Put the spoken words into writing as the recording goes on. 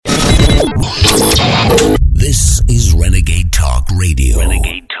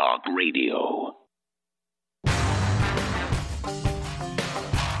Talk Radio.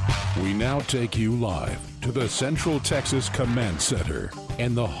 We now take you live to the Central Texas Command Center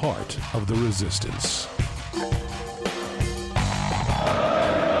and the heart of the resistance.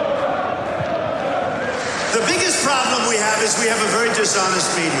 The biggest problem we have is we have a very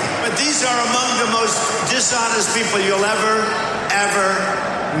dishonest media. But these are among the most dishonest people you'll ever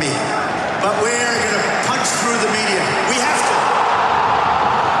meet. But we're going to punch through the media. We have to.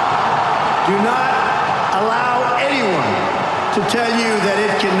 Do not allow anyone to tell you that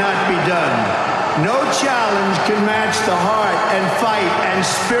it cannot be done. No challenge can match the heart and fight and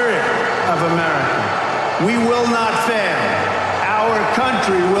spirit of America. We will not fail. Our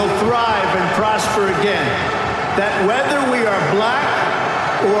country will thrive and prosper again. That whether we are black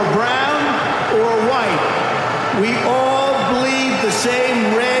or brown or white, we all bleed the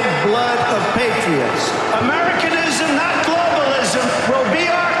same red blood of patriots. Americanism, not globalism, will be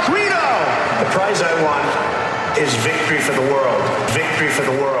our credo. The prize I want is victory for the world. Victory for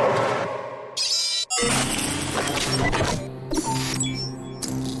the world.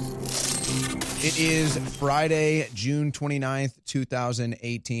 It is Friday, June 29th,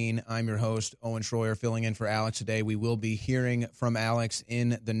 2018. I'm your host, Owen Schroyer, filling in for Alex today. We will be hearing from Alex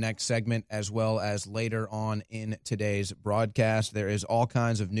in the next segment as well as later on in today's broadcast. There is all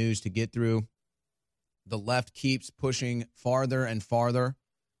kinds of news to get through. The left keeps pushing farther and farther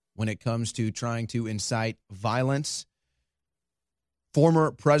when it comes to trying to incite violence.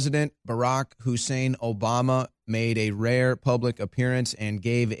 Former President Barack Hussein Obama made a rare public appearance and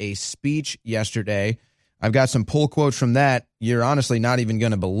gave a speech yesterday. I've got some pull quotes from that you're honestly not even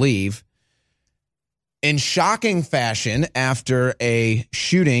going to believe. In shocking fashion, after a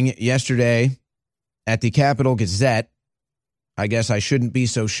shooting yesterday at the Capitol Gazette, I guess I shouldn't be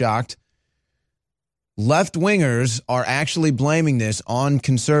so shocked, left-wingers are actually blaming this on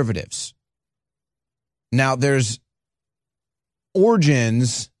conservatives. Now, there's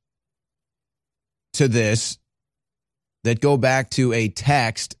origins to this that go back to a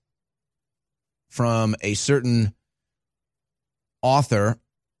text from a certain author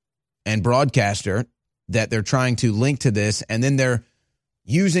and broadcaster that they're trying to link to this, and then they're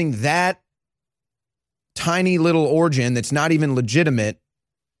using that tiny little origin that's not even legitimate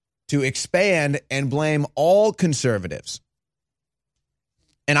to expand and blame all conservatives.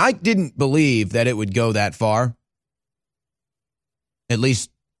 And I didn't believe that it would go that far, at least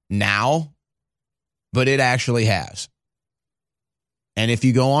now, but it actually has. And if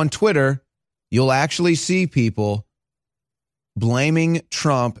you go on Twitter, you'll actually see people blaming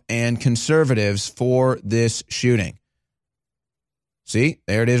Trump and conservatives for this shooting. See,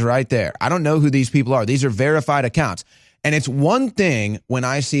 there it is right there. I don't know who these people are. These are verified accounts. And it's one thing when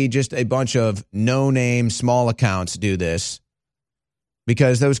I see just a bunch of no-name small accounts do this,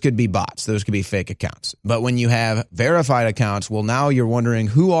 because those could be bots. Those could be fake accounts. But when you have verified accounts, well, now you're wondering,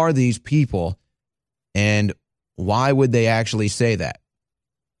 who are these people and why would they actually say that?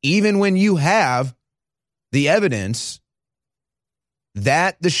 Even when you have the evidence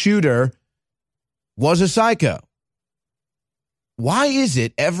that the shooter was a psycho. Why is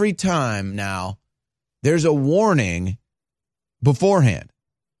it every time now there's a warning beforehand?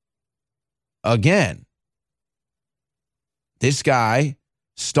 Again, this guy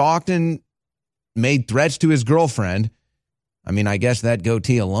stalked and made threats to his girlfriend. I mean, I guess that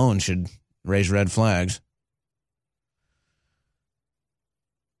goatee alone should raise red flags.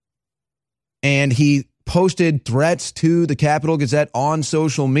 And he posted threats to the Capitol Gazette on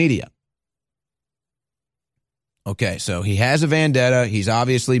social media. Okay, so he has a vendetta. He's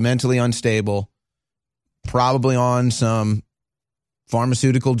obviously mentally unstable, probably on some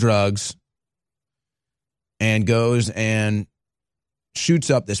pharmaceutical drugs, and goes and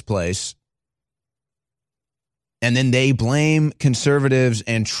shoots up this place. And then they blame conservatives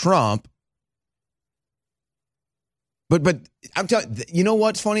and Trump. But I'm telling you know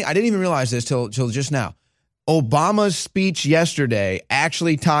what's funny? I didn't even realize this till just now. Obama's speech yesterday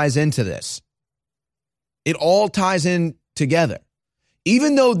actually ties into this. It all ties in together.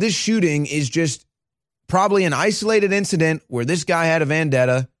 Even though this shooting is just probably an isolated incident where this guy had a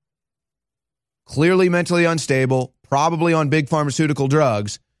vendetta, clearly mentally unstable, probably on big pharmaceutical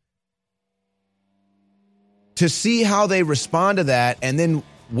drugs, to see how they respond to that and then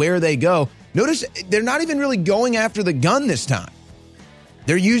where they go. Notice they're not even really going after the gun this time.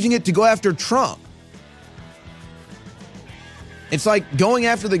 They're using it to go after Trump. It's like going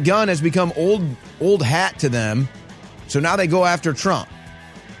after the gun has become old hat to them. So now they go after Trump.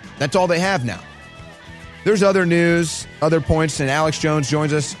 That's all they have now. There's other news, other points, and Alex Jones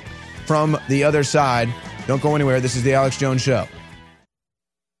joins us from the other side. Don't go anywhere. This is the Alex Jones Show.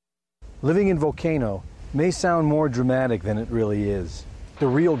 Living in Volcano may sound more dramatic than it really is. The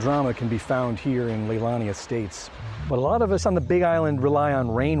real drama can be found here in Leilani Estates. But a lot of us on the Big Island rely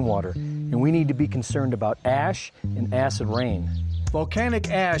on rainwater, and we need to be concerned about ash and acid rain. Volcanic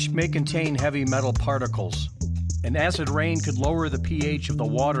ash may contain heavy metal particles, and acid rain could lower the pH of the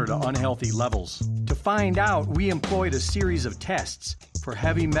water to unhealthy levels. To find out, we employed a series of tests for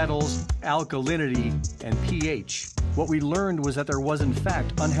heavy metals, alkalinity, and pH. What we learned was that there was in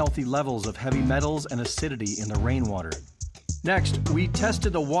fact unhealthy levels of heavy metals and acidity in the rainwater. Next, we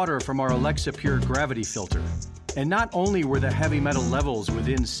tested the water from our Alexa Pure gravity filter. And not only were the heavy metal levels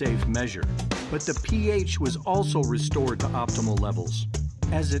within safe measure, but the pH was also restored to optimal levels.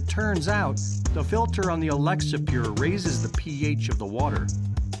 As it turns out, the filter on the Alexa Pure raises the pH of the water.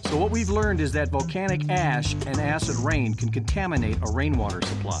 So what we've learned is that volcanic ash and acid rain can contaminate a rainwater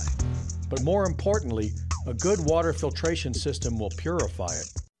supply. But more importantly, a good water filtration system will purify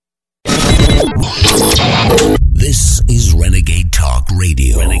it. This is Renegade Talk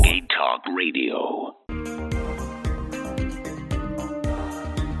Radio. Renegade Talk Radio.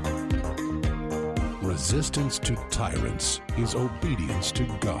 Resistance to tyrants is obedience to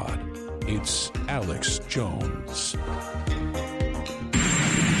God. It's Alex Jones.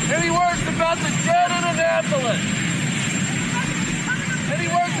 Any words about the dead in Annapolis? Any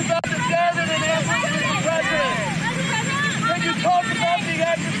words about the dead in Annapolis, Mr. President? Can you talk about the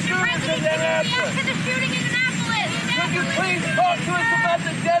active shooters in Annapolis? Could you please talk to us about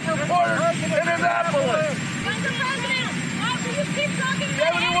the dead reporters in Annapolis? Mr. President, will you keep talking Do you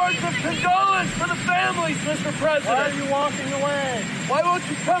have any words of condolence for the families, Mr. President? Why are you walking away? Why won't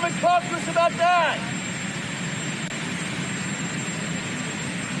you come and talk to us about that?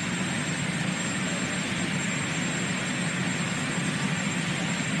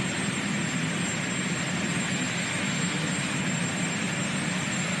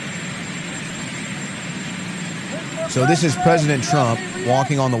 So this is President Trump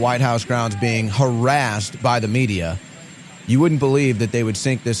walking on the White House grounds being harassed by the media. You wouldn't believe that they would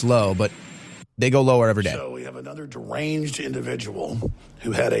sink this low, but they go lower every day. So we have another deranged individual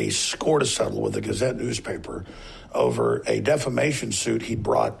who had a score to settle with the Gazette newspaper over a defamation suit he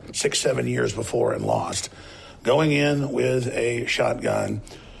brought 6-7 years before and lost, going in with a shotgun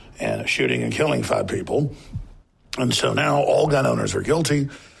and shooting and killing 5 people. And so now all gun owners are guilty,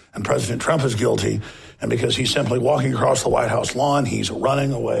 and President Trump is guilty. And because he's simply walking across the White House lawn, he's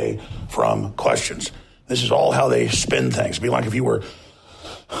running away from questions. This is all how they spin things. It'd be like if you were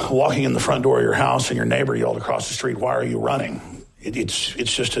walking in the front door of your house and your neighbor yelled across the street, "Why are you running?" It's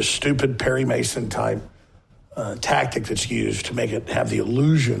just a stupid Perry Mason type tactic that's used to make it have the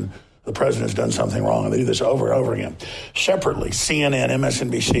illusion the president has done something wrong. And they do this over and over again. Separately, CNN,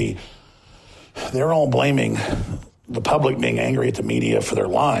 MSNBC, they're all blaming the public being angry at the media for their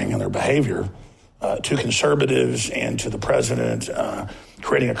lying and their behavior. To conservatives and to the president,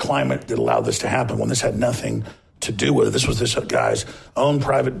 creating a climate that allowed this to happen when this had nothing to do with it. This was this guy's own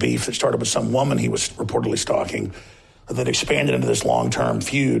private beef that started with some woman he was reportedly stalking that expanded into this long-term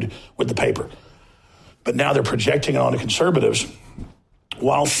feud with the paper. But now they're projecting it onto conservatives,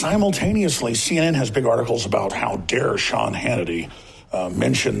 while simultaneously CNN has big articles about how dare Sean Hannity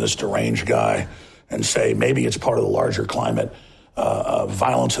mention this deranged guy and say maybe it's part of the larger climate of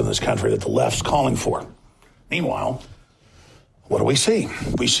violence in this country that the left's calling for. Meanwhile, what do we see?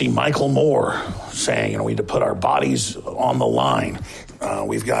 We see Michael Moore saying, we need to put our bodies on the line.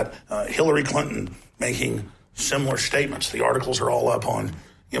 We've got Hillary Clinton making similar statements. The articles are all up on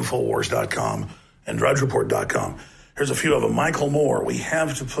Infowars.com and DrudgeReport.com. Here's a few of them. Michael Moore, we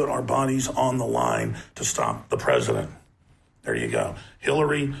have to put our bodies on the line to stop the president. There you go.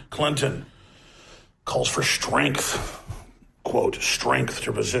 Hillary Clinton calls for strength. Quote, strength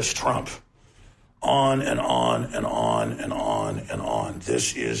to resist Trump. On and on and on and on and on.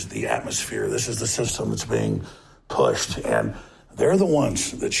 This is the atmosphere. This is the system that's being pushed. And they're the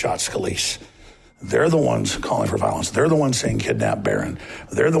ones that shot Scalise. They're the ones calling for violence. They're the ones saying kidnap Barron.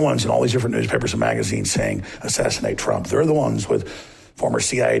 They're the ones in all these different newspapers and magazines saying assassinate Trump. They're the ones with former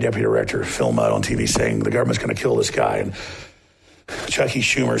CIA Deputy Director Phil Mudd on TV saying the government's going to kill this guy. And Chucky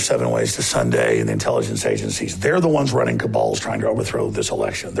Schumer, 7 Ways to Sunday, and the intelligence agencies. They're the ones running cabals trying to overthrow this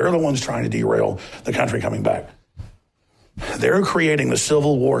election. They're the ones trying to derail the country coming back. They're creating the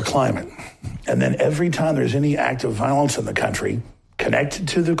civil war climate. And then every time there's any act of violence in the country connected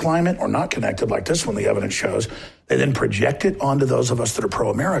to the climate or not connected, like this one, the evidence shows, they then project it onto those of us that are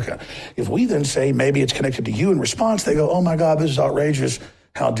pro-America. If we then say maybe it's connected to you in response, they go, oh my God, this is outrageous.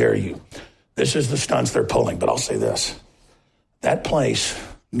 How dare you? This is the stunts they're pulling. But I'll say this. That place,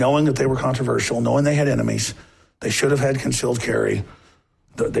 knowing that they were controversial, knowing they had enemies, they should have had concealed carry.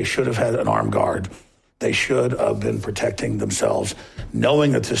 They should have had an armed guard. They should have been protecting themselves,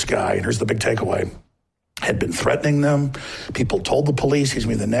 knowing that this guy, and here's the big takeaway, had been threatening them. People told the police he's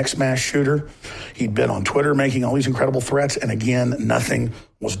going to be the next mass shooter. He'd been on Twitter making all these incredible threats, and again, nothing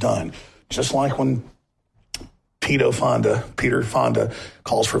was done. Just like when Peter Fonda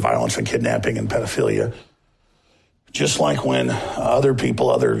calls for violence and kidnapping and pedophilia. Just like when other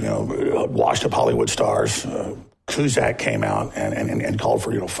washed up Hollywood stars, Cusack came out and called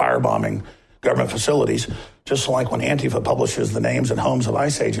for firebombing government facilities. Just like when Antifa publishes the names and homes of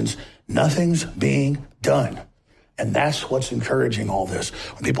ICE agents, nothing's being done. And that's what's encouraging all this.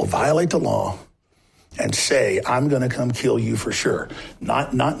 When people violate the law and say, I'm going to come kill you for sure.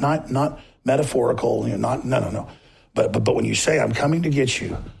 Not metaphorical, no. But when you say, I'm coming to get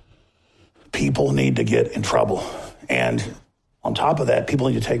you, people need to get in trouble. And on top of that, people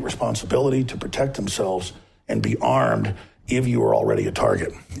need to take responsibility to protect themselves and be armed if you are already a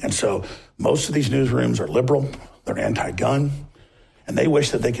target. And so most of these newsrooms are liberal, they're anti-gun, and they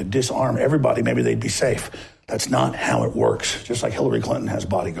wish that they could disarm everybody. Maybe they'd be safe. That's not how it works. Just like Hillary Clinton has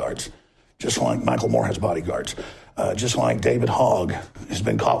bodyguards, just like Michael Moore has bodyguards, just like David Hogg has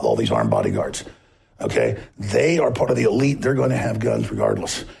been caught with all these armed bodyguards. Okay? They are part of the elite. They're going to have guns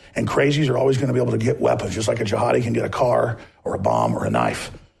regardless. And crazies are always going to be able to get weapons, just like a jihadi can get a car or a bomb or a knife.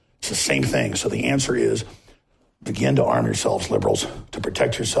 It's the same thing. So the answer is begin to arm yourselves, liberals, to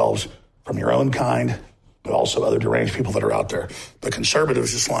protect yourselves from your own kind, but also other deranged people that are out there. The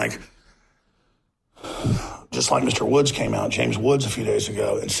conservatives, just like Mr. Woods came out, James Woods, a few days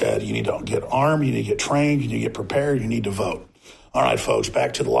ago, and said, you need to get armed, you need to get trained, you need to get prepared, you need to vote. All right, folks,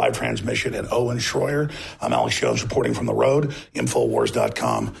 back to the live transmission at Owen Schroyer. I'm Alex Jones reporting from the road,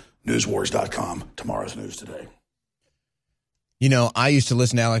 Infowars.com, Newswars.com. Tomorrow's news today. I used to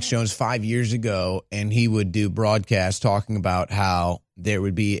listen to Alex Jones 5 years ago, and he would do broadcasts talking about how there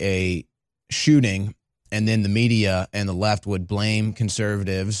would be a shooting, and then the media and the left would blame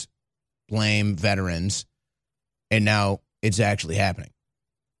conservatives, blame veterans, and now it's actually happening.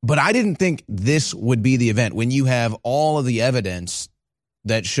 But I didn't think this would be the event. When you have all of the evidence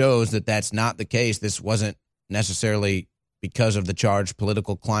that shows that that's not the case, this wasn't necessarily because of the charged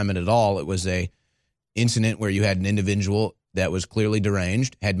political climate at all. It was a incident where you had an individual that was clearly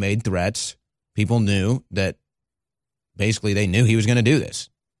deranged, had made threats. People knew that basically they knew he was going to do this,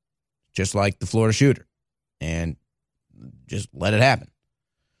 just like the Florida shooter, and just let it happen.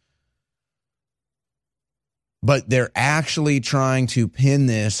 But they're actually trying to pin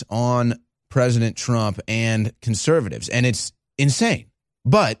this on President Trump and conservatives, and it's insane.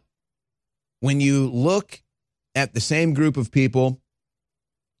 But when you look at the same group of people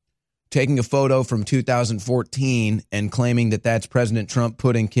taking a photo from 2014 and claiming that that's President Trump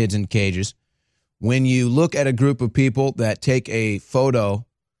putting kids in cages, when you look at a group of people that take a photo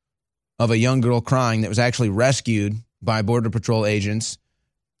of a young girl crying that was actually rescued by Border Patrol agents,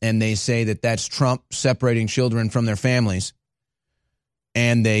 and they say that that's Trump separating children from their families,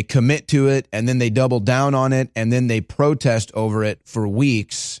 and they commit to it, and then they double down on it, and then they protest over it for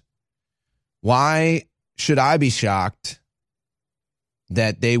weeks, why should I be shocked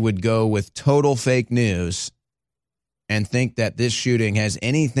that they would go with total fake news and think that this shooting has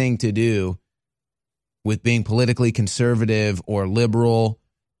anything to do with being politically conservative or liberal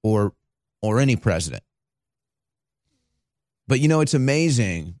or any president? But, it's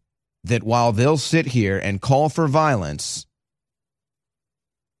amazing that while they'll sit here and call for violence,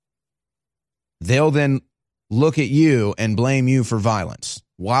 they'll then look at you and blame you for violence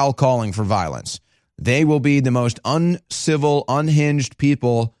while calling for violence. They will be the most uncivil, unhinged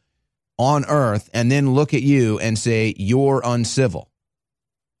people on earth and then look at you and say, you're uncivil.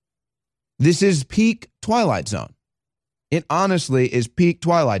 This is peak Twilight Zone. It honestly is peak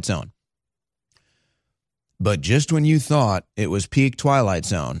Twilight Zone. But just when you thought it was peak Twilight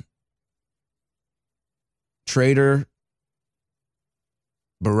Zone, traitor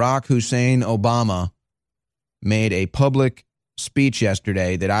Barack Hussein Obama made a public speech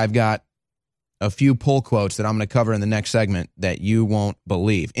yesterday that I've got a few pull quotes that I'm going to cover in the next segment that you won't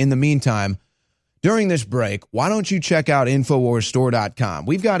believe. In the meantime, during this break, why don't you check out InfoWarsStore.com?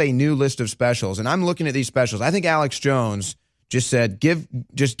 We've got a new list of specials, and I'm looking at these specials. I think Alex Jones just said,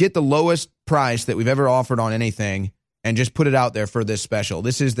 just get the lowest price that we've ever offered on anything and just put it out there for this special.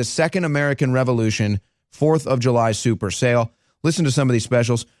 This is the Second American Revolution 4th of July super sale. Listen to some of these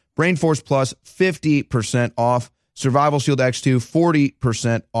specials. Brain Force Plus, 50% off. Survival Shield X2,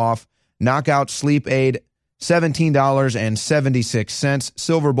 40% off. Knockout Sleep Aid, $17.76.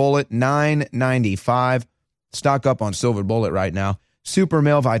 Silver Bullet, $9.95. Stock up on Silver Bullet right now. Super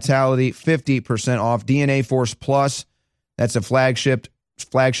Male Vitality, 50% off. DNA Force Plus, that's a flagship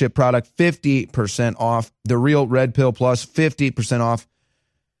flagship product, 50% off. The Real Red Pill Plus, 50% off.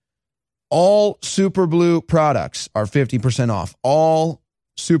 All Super Blue products are 50% off. All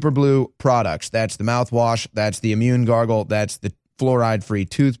Super Blue products. That's the mouthwash. That's the Immune Gargle. That's the fluoride-free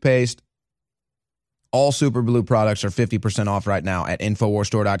toothpaste. All Super Blue products are 50% off right now at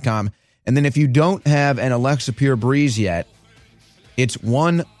InfoWarsStore.com. And then if you don't have an Alexa Pure Breeze yet, it's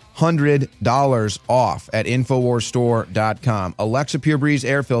 $100 off at InfoWarsStore.com. Alexa Pure Breeze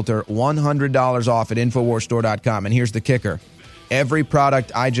air filter, $100 off at InfoWarsStore.com. And here's the kicker. Every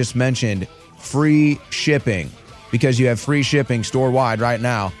product I just mentioned, free shipping, because you have free shipping store-wide right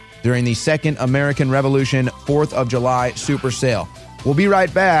now during the Second American Revolution 4th of July super sale. We'll be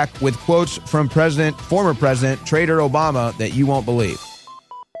right back with quotes from former President Trader Obama that you won't believe.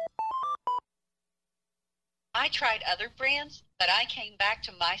 I tried other brands, but I came back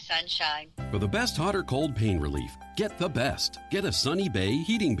to my Sunshine. For the best hot or cold pain relief, get the best. Get a Sunny Bay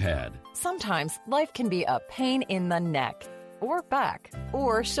heating pad. Sometimes life can be a pain in the neck, or back,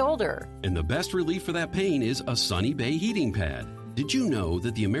 or shoulder. And the best relief for that pain is a Sunny Bay heating pad. Did you know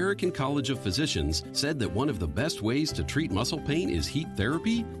that the American College of Physicians said that one of the best ways to treat muscle pain is heat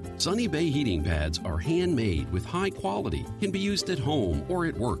therapy? Sunny Bay heating pads are handmade with high quality, can be used at home or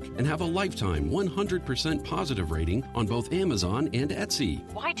at work, and have a lifetime 100% positive rating on both Amazon and Etsy.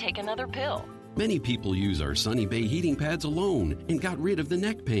 Why take another pill? Many people use our Sunny Bay heating pads alone and got rid of the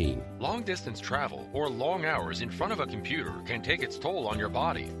neck pain. Long-distance travel or long hours in front of a computer can take its toll on your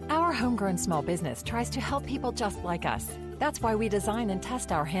body. Our homegrown small business tries to help people just like us. That's why we design and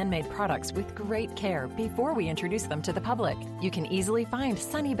test our handmade products with great care before we introduce them to the public. You can easily find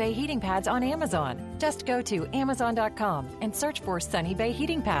Sunny Bay heating pads on Amazon. Just go to Amazon.com and search for Sunny Bay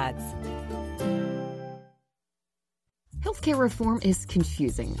heating pads. Healthcare reform is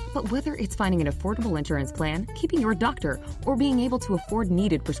confusing, but whether it's finding an affordable insurance plan, keeping your doctor, or being able to afford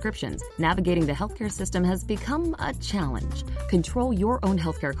needed prescriptions, navigating the healthcare system has become a challenge. Control your own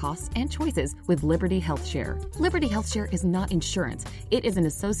healthcare costs and choices with Liberty HealthShare. Liberty HealthShare is not insurance. It is an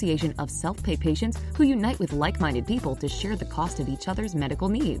association of self-pay patients who unite with like-minded people to share the cost of each other's medical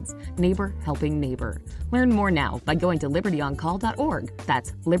needs. Neighbor helping neighbor. Learn more now by going to libertyoncall.org.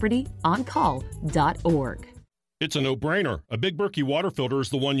 That's libertyoncall.org. It's a no-brainer. A Big Berkey water filter is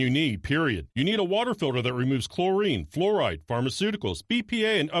the one you need, period. You need a water filter that removes chlorine, fluoride, pharmaceuticals,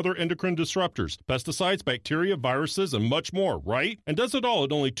 BPA, and other endocrine disruptors, pesticides, bacteria, viruses, and much more, right? And does it all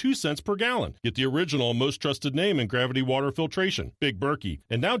at only 2 cents per gallon. Get the original, most trusted name in gravity water filtration, Big Berkey.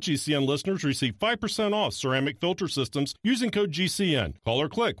 And now GCN listeners receive 5% off ceramic filter systems using code GCN. Call or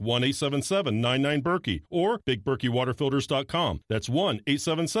click 1-877-99-BERKEY or BigBerkeyWaterFilters.com. That's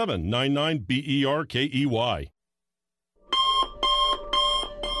 1-877-99-BERKEY.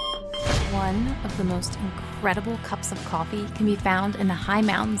 One of the most incredible cups of coffee can be found in the high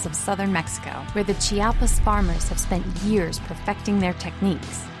mountains of southern Mexico, where the Chiapas farmers have spent years perfecting their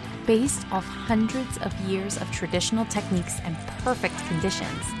techniques. Based off hundreds of years of traditional techniques and perfect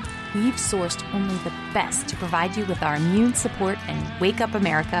conditions, we've sourced only the best to provide you with our immune support and Wake Up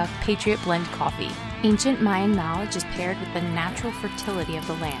America Patriot Blend coffee. Ancient Mayan knowledge is paired with the natural fertility of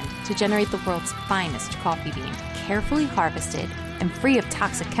the land to generate the world's finest coffee bean, carefully harvested and free of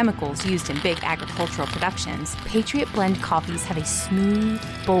toxic chemicals used in big agricultural productions. Patriot Blend coffees have a smooth,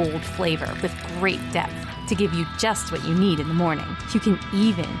 bold flavor with great depth to give you just what you need in the morning. You can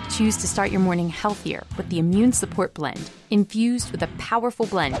even choose to start your morning healthier with the Immune Support Blend, infused with a powerful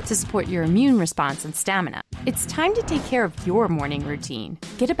blend to support your immune response and stamina. It's time to take care of your morning routine.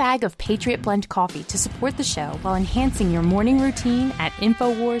 Get a bag of Patriot Blend coffee to support the show while enhancing your morning routine at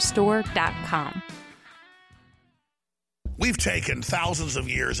InfoWarsStore.com. We've taken thousands of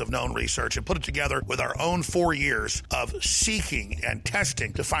years of known research and put it together with our own 4 years of seeking and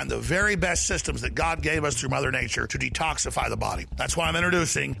testing to find the very best systems that God gave us through Mother Nature to detoxify the body. That's why I'm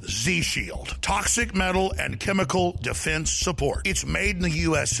introducing Z-Shield, Toxic Metal and Chemical Defense Support. It's made in the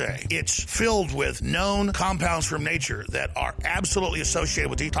USA. It's filled with known compounds from nature that are absolutely associated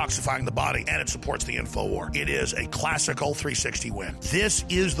with detoxifying the body, and it supports the InfoWar. It is a classical 360 win. This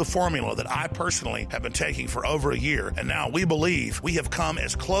is the formula that I personally have been taking for over a year, and now we believe we have come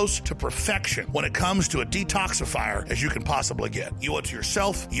as close to perfection when it comes to a detoxifier as you can possibly get. You owe it to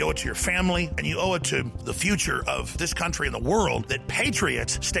yourself, you owe it to your family, and you owe it to the future of this country and the world that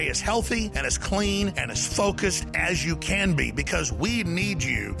patriots stay as healthy and as clean and as focused as you can be, because we need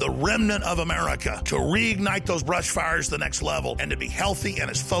you, the remnant of America, to reignite those brush fires to the next level and to be healthy and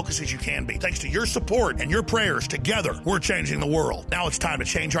as focused as you can be. Thanks to your support and your prayers, together we're changing the world. Now it's time to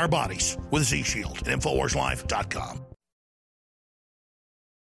change our bodies with Z-Shield at InfoWarsLife.com.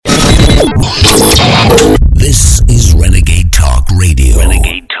 This is Renegade Talk Radio.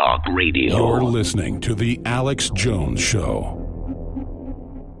 Talk Radio. You're listening to The Alex Jones Show.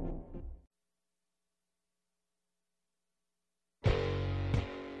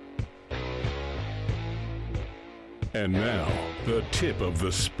 And now, the tip of the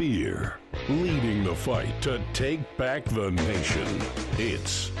spear, leading the fight to take back the nation.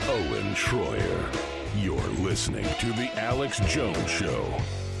 It's Owen Schroyer. You're listening to The Alex Jones Show.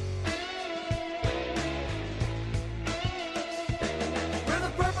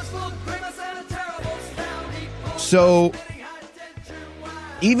 So,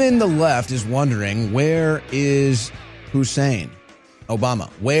 even the left is wondering, where is Hussein Obama?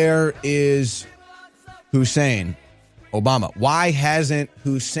 Where is Hussein Obama? Why hasn't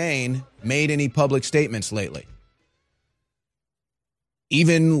Hussein made any public statements lately?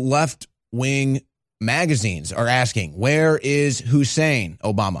 Even left-wing magazines are asking, where is Hussein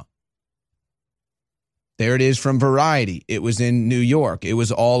Obama? There it is from Variety. It was in New York. It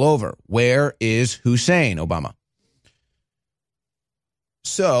was all over. Where is Hussein Obama?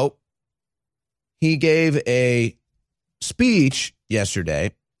 So, he gave a speech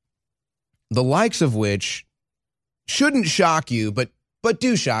yesterday, the likes of which shouldn't shock you, but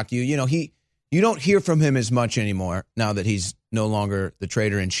do shock you. You know, you don't hear from him as much anymore now that he's no longer the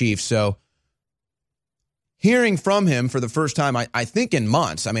traitor-in-chief. So, hearing from him for the first time, I think in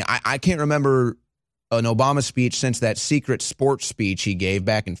months. I mean, I can't remember an Obama speech since that secret sports speech he gave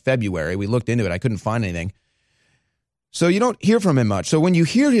back in February. We looked into it. I couldn't find anything. So you don't hear from him much. So when you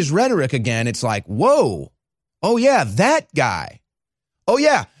hear his rhetoric again, it's like, whoa, oh yeah, that guy. Oh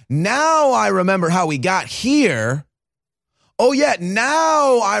yeah, now I remember how we got here. Oh yeah,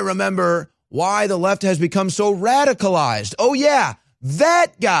 now I remember why the left has become so radicalized. Oh yeah,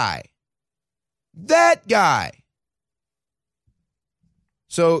 that guy. That guy.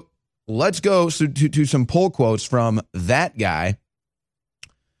 So let's go to some poll quotes from that guy.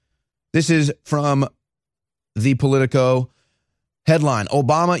 This is from the Politico headline.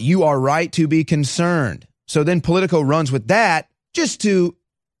 Obama, you are right to be concerned. So then Politico runs with that just to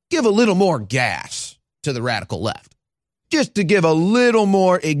give a little more gas to the radical left. Just to give a little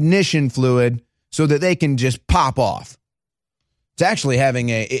more ignition fluid so that they can just pop off. It's actually having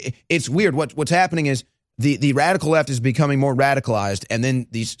it's weird. What's happening is the radical left is becoming more radicalized, and then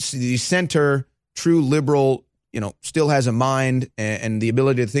the center, true liberal, still has a mind and the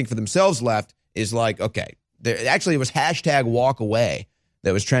ability to think for themselves left is like, okay, actually it was hashtag walk away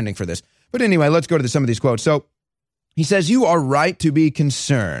that was trending for this. But anyway, let's go to some of these quotes. So he says, you are right to be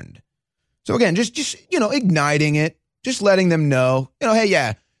concerned. So again, just igniting it, just letting them know, hey,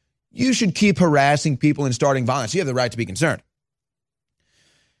 yeah, you should keep harassing people and starting violence. You have the right to be concerned.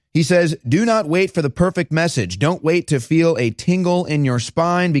 He says, do not wait for the perfect message. Don't wait to feel a tingle in your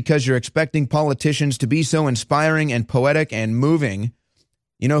spine because you're expecting politicians to be so inspiring and poetic and moving.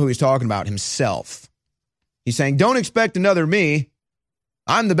 You know who he's talking about? Himself. He's saying, don't expect another me.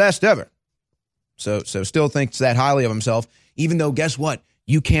 I'm the best ever. So still thinks that highly of himself, even though, guess what?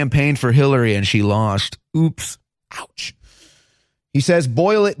 You campaigned for Hillary and she lost. Oops. Ouch. He says,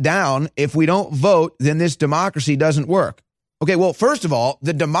 boil it down. If we don't vote, then this democracy doesn't work. Okay, well, first of all,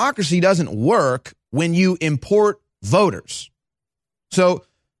 the democracy doesn't work when you import voters. So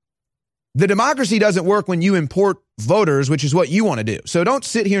the democracy doesn't work when you import voters, which is what you want to do. So don't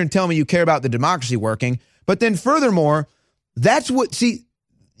sit here and tell me you care about the democracy working. But then furthermore,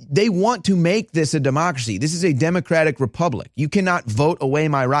 they want to make this a democracy. This is a democratic republic. You cannot vote away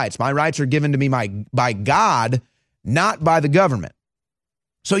my rights. My rights are given to me by God, not by the government.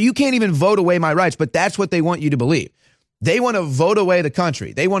 So you can't even vote away my rights, but that's what they want you to believe. They want to vote away the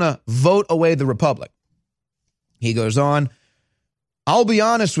country. They want to vote away the republic. He goes on, I'll be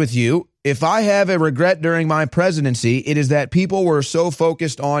honest with you. If I have a regret during my presidency, it is that people were so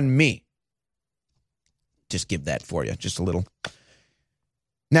focused on me. Just give that for you, just a little.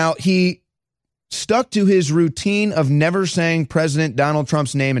 Now, he stuck to his routine of never saying President Donald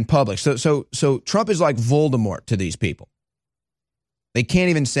Trump's name in public. So Trump is like Voldemort to these people. They can't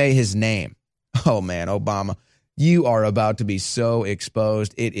even say his name. Oh, man, Obama, you are about to be so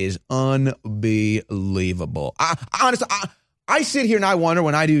exposed. It is unbelievable. Honestly, I sit here and I wonder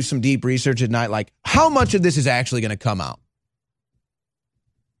when I do some deep research at night, like how much of this is actually going to come out?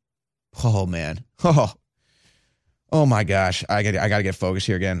 Oh, man. Oh my gosh. I got to get focused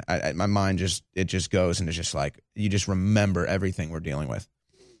here again. My mind just goes and it's just like, you just remember everything we're dealing with.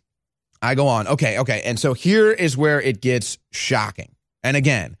 I go on. Okay. And so here is where it gets shocking. And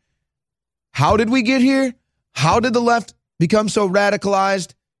again, how did we get here? How did the left become so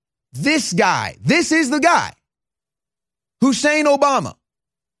radicalized? This guy, this is the guy, Hussein Obama.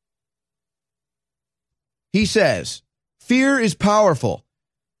 He says, fear is powerful.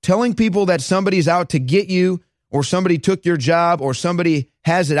 telling people that somebody's out to get you, or somebody took your job, or somebody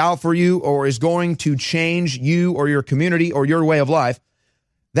has it out for you, or is going to change you or your community or your way of life,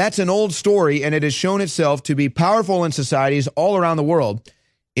 that's an old story, and it has shown itself to be powerful in societies all around the world.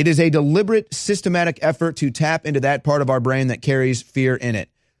 It is a deliberate, systematic effort to tap into that part of our brain that carries fear in it.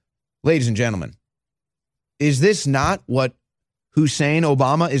 Ladies and gentlemen, is this not what Hussein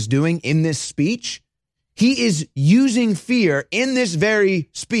Obama is doing in this speech? He is using fear in this very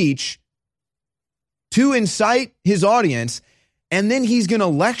speech to incite his audience, and then he's going to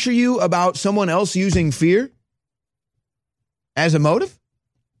lecture you about someone else using fear as a motive?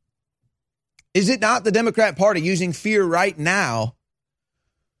 Is it not the Democrat Party using fear right now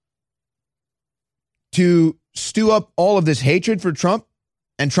to stew up all of this hatred for Trump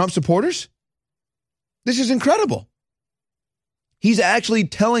and Trump supporters? This is incredible. He's actually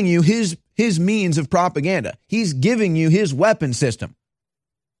telling you his means of propaganda. He's giving you his weapon system.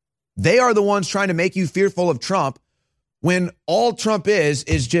 They are the ones trying to make you fearful of Trump when all Trump is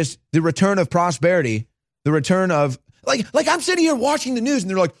just the return of prosperity, the return of, like I'm sitting here watching the news and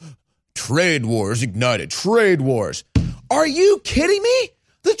they're like, trade wars ignited, trade wars. Are you kidding me?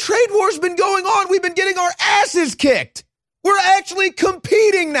 The trade war's been going on. We've been getting our asses kicked. We're actually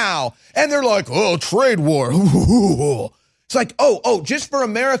competing now. And they're like, oh, trade war. It's like, oh, just for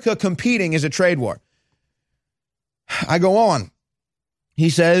America competing is a trade war. I go on. He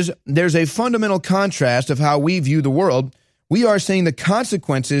says, there's a fundamental contrast of how we view the world. We are seeing the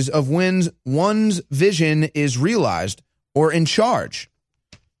consequences of when one's vision is realized or in charge.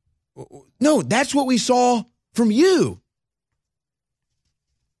 No, that's what we saw from you.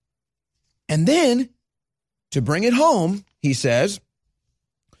 And then, to bring it home, he says,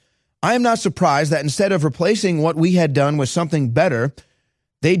 I am not surprised that instead of replacing what we had done with something better,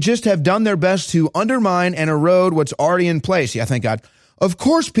 they just have done their best to undermine and erode what's already in place. Yeah, thank God. Of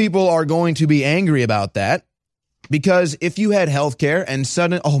course, people are going to be angry about that, because if you had health care and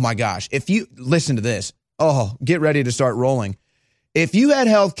oh my gosh, if you, listen to this, get ready to start rolling. If you had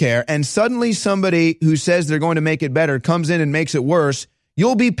health care and suddenly somebody who says they're going to make it better comes in and makes it worse,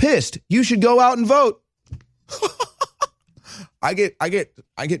 you'll be pissed. You should go out and vote. I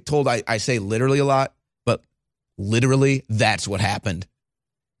get told I say literally a lot, but literally that's what happened.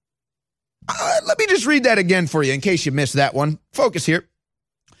 Let me just read that again for you in case you missed that one. Focus here.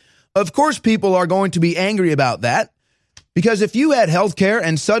 Of course, people are going to be angry about that, because if you had health care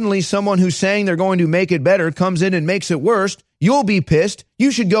and suddenly someone who's saying they're going to make it better comes in and makes it worse, you'll be pissed.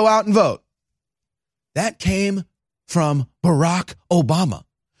 You should go out and vote. That came from Barack Obama,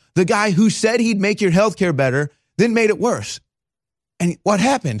 the guy who said he'd make your health care better, then made it worse. And what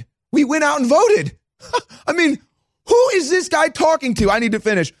happened? We went out and voted. I mean, who is this guy talking to? I need to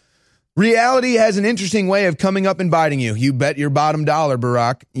finish. Reality has an interesting way of coming up and biting you. You bet your bottom dollar,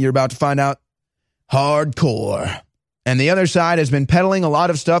 Barack. You're about to find out hardcore. And the other side has been peddling a lot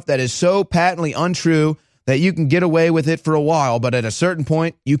of stuff that is so patently untrue that you can get away with it for a while, but at a certain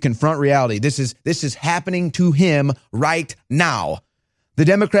point, you confront reality. This is happening to him right now. The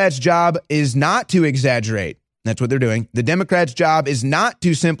Democrats' job is not to exaggerate. That's what they're doing. The Democrats' job is not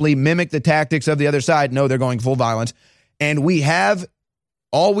to simply mimic the tactics of the other side. No, they're going full violence. And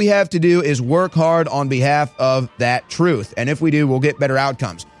all we have to do is work hard on behalf of that truth. And if we do, we'll get better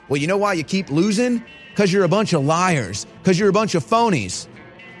outcomes. Well, you know why you keep losing? Because you're a bunch of liars. Because you're a bunch of phonies.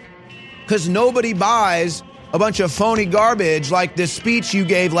 Because nobody buys a bunch of phony garbage like this speech you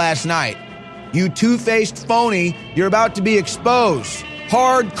gave last night. You two-faced phony, you're about to be exposed.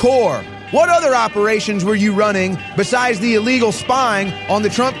 Hardcore. What other operations were you running besides the illegal spying on the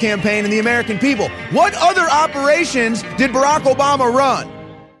Trump campaign and the American people? What other operations did Barack Obama run?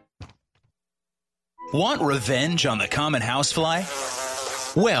 Want revenge on the common housefly?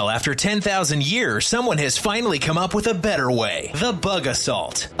 Well, after 10,000 years, someone has finally come up with a better way. The Bug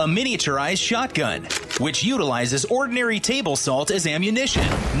Assault, a miniaturized shotgun, which utilizes ordinary table salt as ammunition.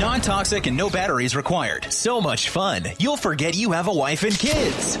 Non-toxic and no batteries required. So much fun, you'll forget you have a wife and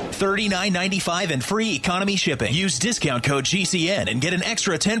kids. $39.95 and free economy shipping. Use discount code GCN and get an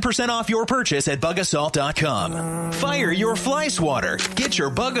extra 10% off your purchase at bugassault.com. Fire your fly swatter. Get your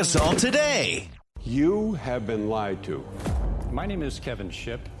Bug Assault today. You have been lied to. My name is Kevin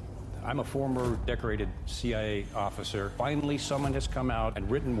Shipp. I'm a former decorated CIA officer. Finally, someone has come out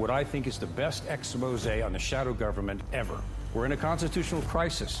and written what I think is the best expose on the shadow government ever. We're in a constitutional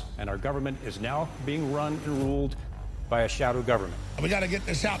crisis, and our government is now being run and ruled by a shadow government. We got to get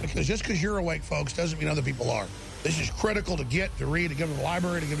this out, because just because you're awake, folks, doesn't mean other people are. This is critical to get, to read, to give to the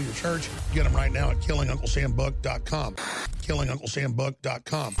library, to give to your church. Get them right now at killingunclesambook.com.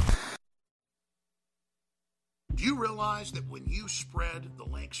 killingunclesambook.com. Do you realize that when you spread the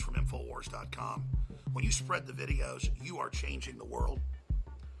links from Infowars.com, when you spread the videos, you are changing the world?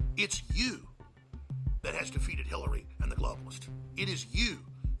 It's you that has defeated Hillary and the globalists. It is you,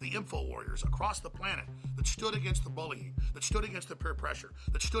 the info warriors across the planet, that stood against the bullying, that stood against the peer pressure,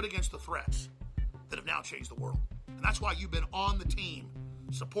 that stood against the threats, that have now changed the world. And that's why you've been on the team,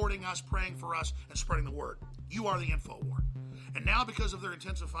 supporting us, praying for us, and spreading the word. You are the info war. And now, because of their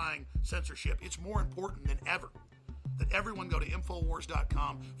intensifying censorship, it's more important than ever that everyone go to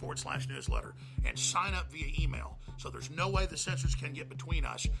Infowars.com/newsletter and sign up via email. So there's no way the censors can get between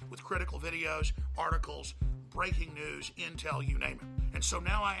us with critical videos, articles, breaking news, intel, you name it. And so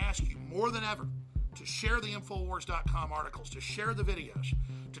now I ask you more than ever to share the Infowars.com articles, to share the videos,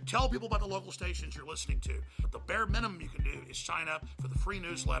 to tell people about the local stations you're listening to. But the bare minimum you can do is sign up for the free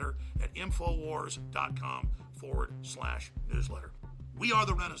newsletter at Infowars.com/newsletter. We are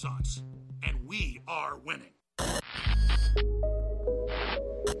the Renaissance, and we are winning.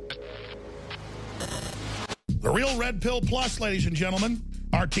 The Real Red Pill Plus, ladies and gentlemen.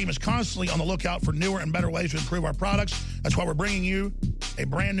 Our team is constantly on the lookout for newer and better ways to improve our products. That's why we're bringing you a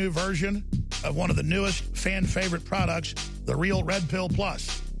brand new version of one of the newest fan favorite products, the Real Red Pill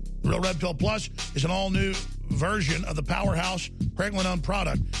Plus. The Real Red Pill Plus is an all-new version of the powerhouse Pregnenolone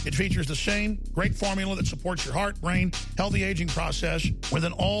product. It features the same great formula that supports your heart, brain, healthy aging process with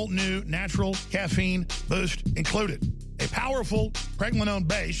an all-new natural caffeine boost included. A powerful Pregnenolone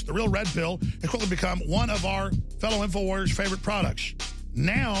base, the Real Red Pill, has quickly become one of our fellow InfoWarriors' favorite products.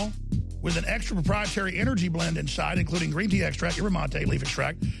 Now, with an extra proprietary energy blend inside, including green tea extract, yerba mate, leaf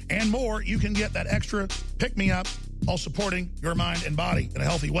extract, and more, you can get that extra pick-me-up while supporting your mind and body in a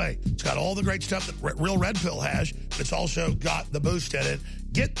healthy way. It's got all the great stuff that Real Red Pill has, but it's also got the boost in it.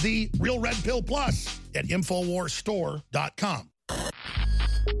 Get the Real Red Pill Plus at InfoWarsStore.com.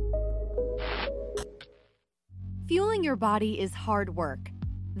 Fueling your body is hard work.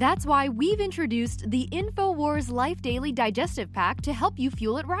 That's why we've introduced the InfoWars Life Daily Digestive Pack to help you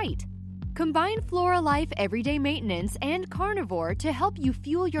fuel it right. Combine Flora Life Everyday Maintenance and Carnivore to help you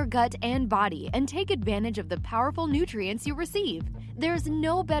fuel your gut and body and take advantage of the powerful nutrients you receive. There's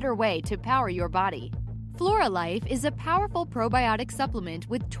no better way to power your body. Flora Life is a powerful probiotic supplement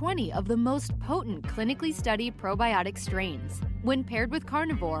with 20 of the most potent clinically studied probiotic strains. When paired with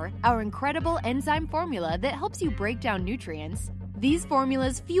Carnivore, our incredible enzyme formula that helps you break down nutrients, these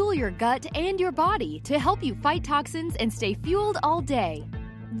formulas fuel your gut and your body to help you fight toxins and stay fueled all day.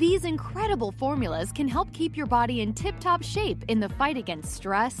 These incredible formulas can help keep your body in tip-top shape in the fight against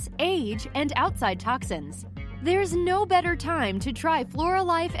stress, age, and outside toxins. There's no better time to try Flora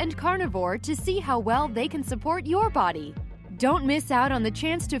Life and Carnivore to see how well they can support your body. Don't miss out on the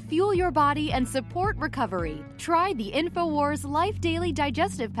chance to fuel your body and support recovery. Try the InfoWars Life Daily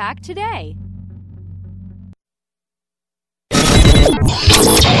Digestive Pack today.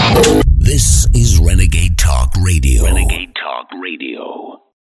 This is Renegade Talk Radio. Renegade Talk Radio.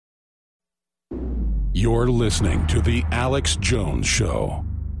 You're listening to The Alex Jones Show.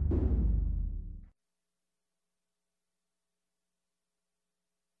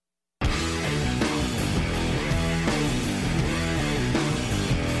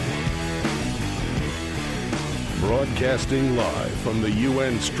 Broadcasting live from the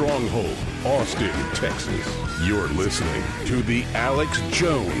UN Stronghold, Austin, Texas. You're listening to The Alex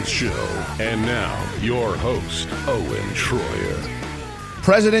Jones Show. And now, your host, Owen Schroyer.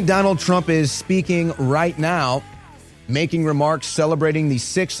 President Donald Trump is speaking right now, making remarks celebrating the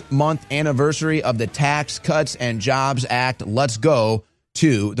 6-month anniversary of the Tax Cuts and Jobs Act. Let's go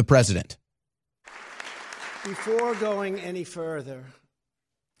to the president. Before going any further,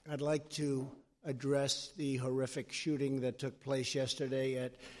 I'd like to address the horrific shooting that took place yesterday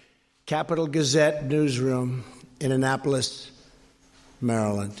at Capital Gazette newsroom in Annapolis,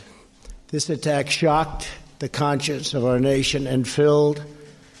 Maryland. This attack shocked the conscience of our nation and filled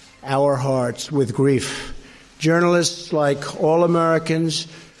our hearts with grief. Journalists, like all Americans,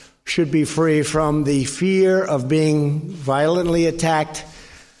 should be free from the fear of being violently attacked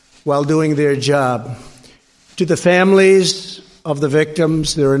while doing their job. To the families of the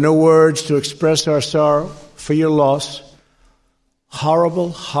victims, there are no words to express our sorrow for your loss. Horrible,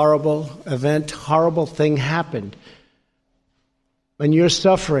 horrible event, horrible thing happened. When you're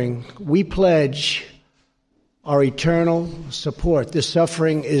suffering, we pledge our eternal support. This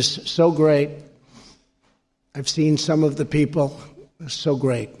suffering is so great. I've seen some of the people, so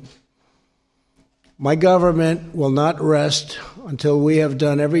great. My government will not rest until we have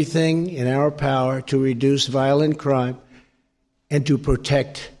done everything in our power to reduce violent crime and to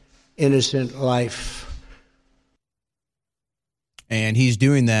protect innocent life. And he's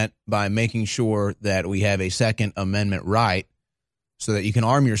doing that by making sure that we have a Second Amendment right so that you can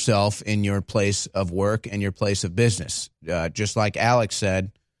arm yourself in your place of work and your place of business. Just like Alex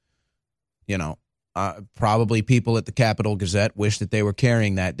said, probably people at the Capitol Gazette wish that they were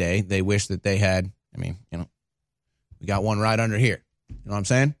carrying that day. They wish that they had, we got one right under here. You know what I'm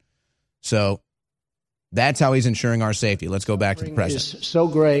saying? So that's how he's ensuring our safety. Let's go back to the president. It's so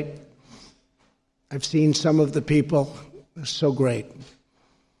great. I've seen some of the people. So great.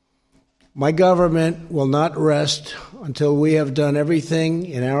 My government will not rest until we have done everything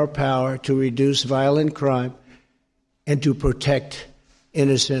in our power to reduce violent crime and to protect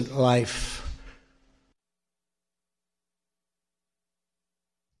innocent life.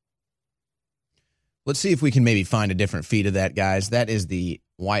 Let's see if we can maybe find a different feed of that, guys. That is the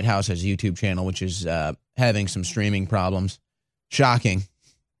White House's YouTube channel, which is having some streaming problems. Shocking.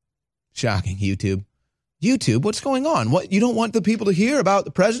 Shocking, YouTube. YouTube, what's going on? What, you don't want the people to hear about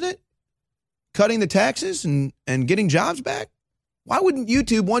the president cutting the taxes and getting jobs back? Why wouldn't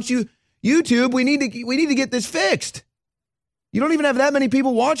YouTube want you? YouTube, we need to get this fixed. You don't even have that many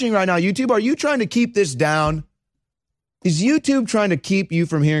people watching right now. YouTube, are you trying to keep this down? Is YouTube trying to keep you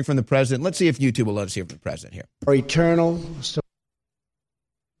from hearing from the president? Let's see if YouTube will let us hear from the president here. For eternal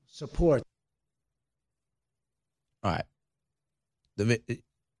support. All right.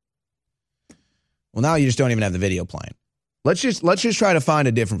 Well, now you just don't even have the video playing. Let's just try to find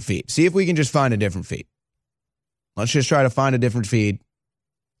a different feed. See if we can just find a different feed. Let's just try to find a different feed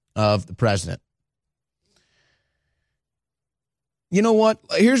of the president. You know what?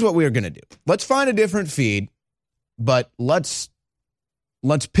 Here's what we're going to do. Let's find a different feed, but let's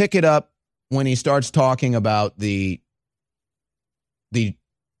pick it up when he starts talking about the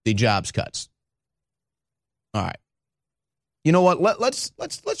jobs cuts. All right. You know what? Let's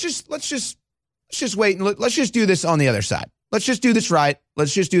just wait and let's just do this on the other side. Let's just do this right.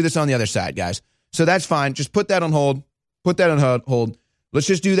 Let's just do this on the other side, guys. So that's fine. Just put that on hold. Put that on hold. Let's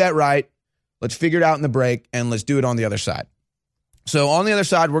just do that right. Let's figure it out in the break, and let's do it on the other side. So on the other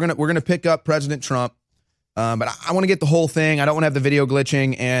side, we're gonna pick up President Trump, but I want to get the whole thing. I don't want to have the video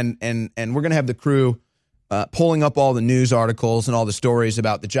glitching, and we're gonna have the crew pulling up all the news articles and all the stories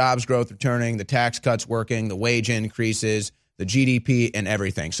about the jobs growth returning, the tax cuts working, the wage increases, the GDP, and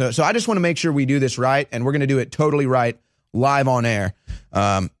everything. So I just want to make sure we do this right, and we're going to do it totally right, live on air.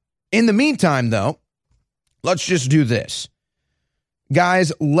 In the meantime, though, let's just do this.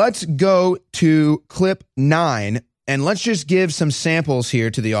 Guys, let's go to clip 9, and let's just give some samples here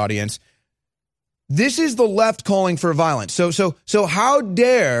to the audience. This is the left calling for violence. So how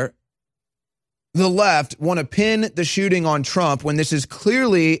dare the left want to pin the shooting on Trump when this is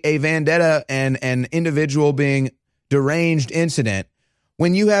clearly a vendetta and an individual being deranged incident,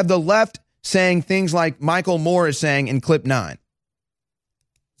 when you have the left saying things like Michael Moore is saying in clip 9.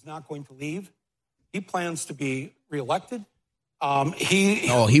 He's not going to leave. He plans to be reelected. He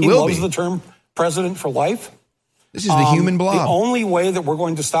will loves the term president for life. This is the human blob. The only way that we're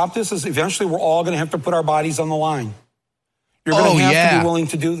going to stop this is eventually we're all going to have to put our bodies on the line. You're going to have to be willing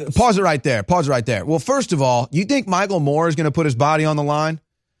to do this. Pause it right there. Well, first of all, you think Michael Moore is going to put his body on the line?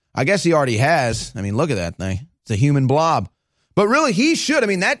 I guess he already has. I mean, look at that thing. It's a human blob. But really, he should.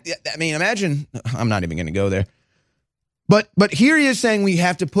 Imagine. I'm not even going to go there. But here he is saying we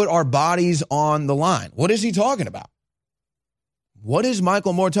have to put our bodies on the line. What is he talking about? What is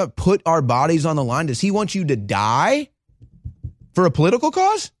Michael Moore talking? Put our bodies on the line? Does he want you to die for a political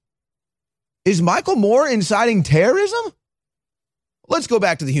cause? Is Michael Moore inciting terrorism? Let's go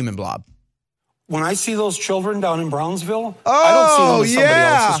back to the human blob. When I see those children down in Brownsville, I don't see them as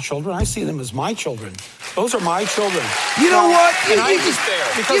somebody else's children. I see them as my children. Those are my children. You know what?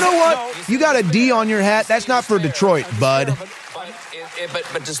 You got a D on your hat. That's not for Detroit, bud.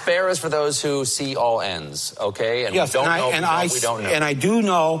 But despair is for those who see all ends, okay? And yes, we don't know we don't know. And I do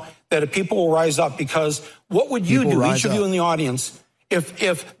know that people will rise up, because what would you do, each of you in the audience,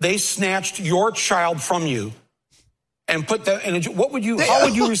 if they snatched your child from you and put that in what would you, how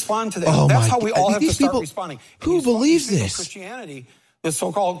would you respond to that? That's how we all have to start responding. Who believes this? Christianity, the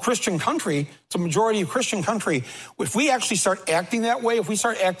so-called Christian country, it's a majority of Christian country. If we actually start acting that way, if we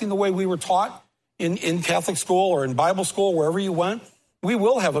start acting the way we were taught in Catholic school or in Bible school, wherever you went, we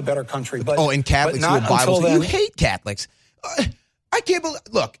will have a better country. But in Catholic school, Bible school, you hate Catholics. I can't believe.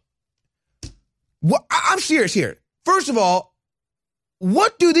 Look, I'm serious here. First of all,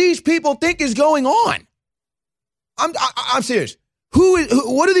 what do these people think is going on? I'm serious.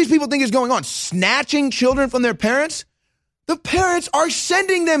 What do these people think is going on? Snatching children from their parents? The parents are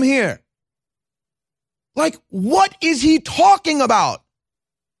sending them here. Like, what is he talking about?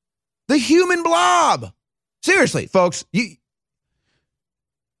 The human blob. Seriously, folks,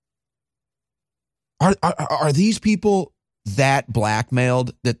 Are these people that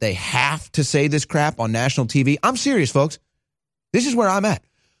blackmailed that they have to say this crap on national TV? I'm serious, folks. This is where I'm at.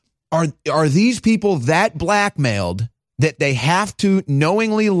 Are these people that blackmailed that they have to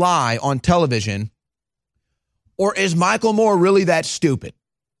knowingly lie on television? Or is Michael Moore really that stupid?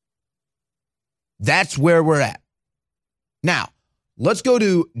 That's where we're at. Now, let's go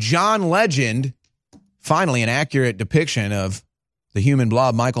to John Legend. Finally, an accurate depiction of the human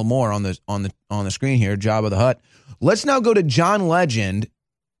blob Michael Moore on the screen here, Jabba the Hutt. Let's now go to John Legend.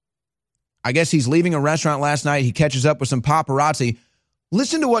 I guess he's leaving a restaurant last night. He catches up with some paparazzi.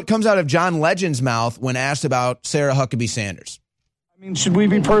 Listen to what comes out of John Legend's mouth when asked about Sarah Huckabee Sanders. I mean, should we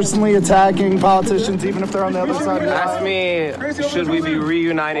be personally attacking politicians even if they're on the other side of the aisle? Ask me, should we be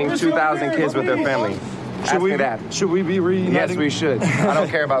reuniting 2,000 kids with their family? Ask me that. Should we be reuniting? Yes, we should. I don't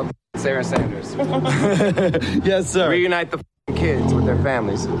care about Sarah Sanders. Yes, sir. Reunite the kids with their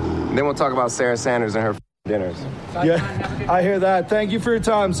families. And then we'll talk about Sarah Sanders and her dinners. Yeah, I hear that. Thank you for your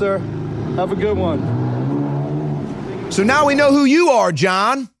time, sir. Have a good one. So now we know who you are,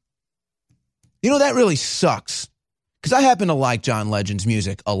 John. You know, that really sucks. Because I happen to like John Legend's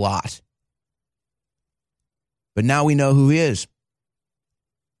music a lot. But now we know who he is.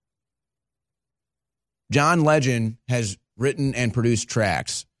 John Legend has written and produced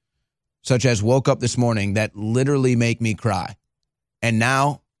tracks such as Woke Up This Morning that literally make me cry. And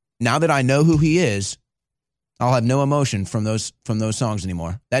now that I know who he is, I'll have no emotion from those songs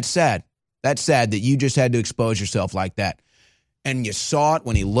anymore. That's sad. That's sad that you just had to expose yourself like that. And you saw it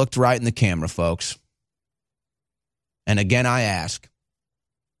when he looked right in the camera, folks. And again, I ask,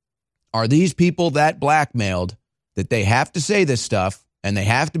 are these people that blackmailed that they have to say this stuff and they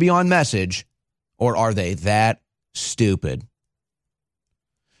have to be on message, or are they that stupid?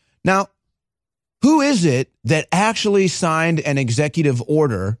 Now, who is it that actually signed an executive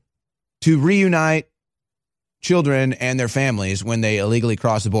order to reunite children and their families when they illegally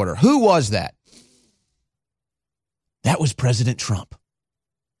cross the border? Who was that? That was President Trump.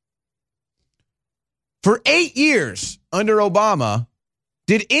 For 8 years under Obama,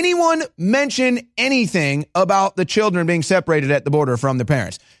 did anyone mention anything about the children being separated at the border from their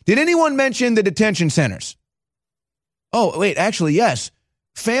parents? Did anyone mention the detention centers? Oh, wait, actually, yes.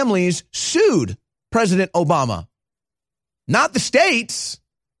 Families sued President Obama. Not the states.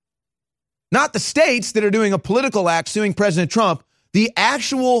 Not the states that are doing a political act suing President Trump. The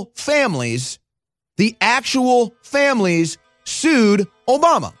actual families sued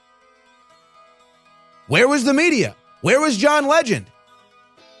Obama. Where was the media? Where was John Legend?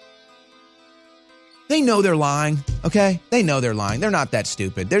 They know they're lying, okay? They know they're lying. They're not that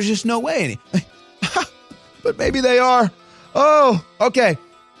stupid. There's just no way. But maybe they are. Oh, okay.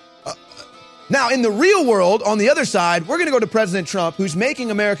 Now, in the real world, on the other side, we're going to go to President Trump, who's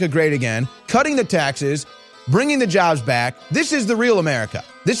making America great again, cutting the taxes, bringing the jobs back. This is the real America.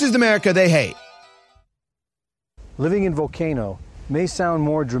 This is the America they hate. Living in Volcano may sound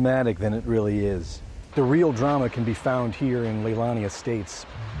more dramatic than it really is. The real drama can be found here in Leilani Estates.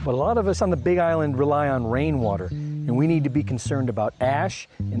 But a lot of us on the Big Island rely on rainwater, and we need to be concerned about ash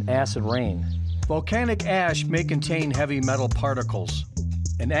and acid rain. Volcanic ash may contain heavy metal particles,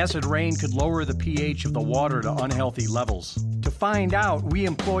 and acid rain could lower the pH of the water to unhealthy levels. To find out, we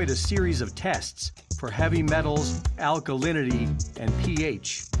employed a series of tests for heavy metals, alkalinity, and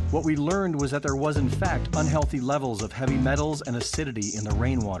pH. What we learned was that there was, in fact, unhealthy levels of heavy metals and acidity in the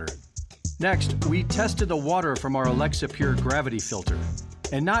rainwater. Next, we tested the water from our Alexa Pure gravity filter.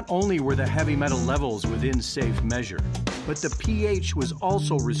 And not only were the heavy metal levels within safe measure, but the pH was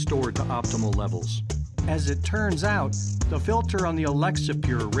also restored to optimal levels. As it turns out, the filter on the Alexa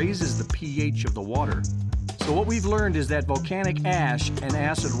Pure raises the pH of the water. So what we've learned is that volcanic ash and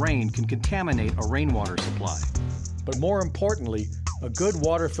acid rain can contaminate a rainwater supply. But more importantly, a good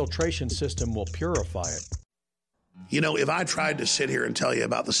water filtration system will purify it. You know, if I tried to sit here and tell you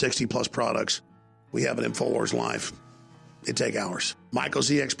about the 60-plus products we have at InfoWars Live, it'd take hours. Myco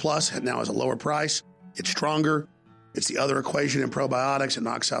ZX Plus now has a lower price. It's stronger. It's the other equation in probiotics. It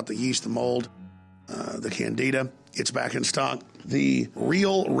knocks out the yeast, the mold, the candida. It's back in stock. The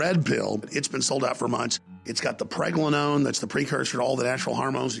Real Red Pill, it's been sold out for months. It's got the pregnenolone, that's the precursor to all the natural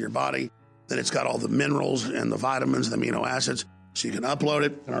hormones in your body. Then it's got all the minerals and the vitamins, the amino acids, so you can upload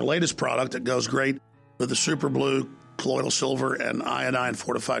it. And our latest product that goes great with the Super Blue, colloidal silver, and iodine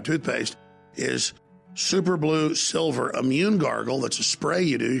fortified toothpaste is Super Blue Silver Immune Gargle. That's a spray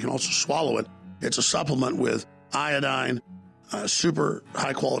you do. You can also swallow it. It's a supplement with iodine, super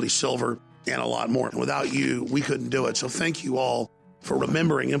high-quality silver, and a lot more. And without you, we couldn't do it. So thank you all for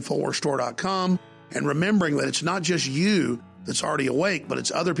remembering InfoWarsStore.com and remembering that it's not just you that's already awake, but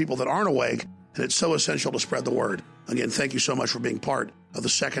it's other people that aren't awake and it's so essential to spread the word. Again, thank you so much for being part of the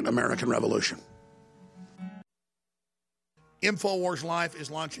Second American Revolution. InfoWars Life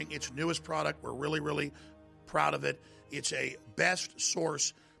is launching its newest product. We're really, really proud of it. It's a best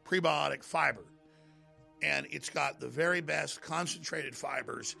source prebiotic fiber, and it's got the very best concentrated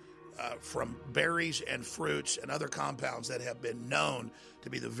fibers from berries and fruits and other compounds that have been known to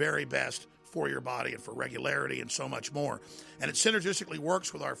be the very best for your body and for regularity and so much more. And it synergistically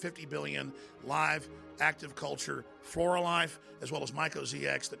works with our 50 billion live active culture FloraLife, as well as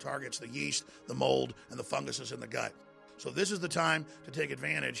MycoZX that targets the yeast, the mold, and the funguses in the gut. So this is the time to take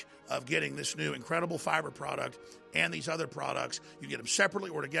advantage of getting this new incredible fiber product and these other products. You get them separately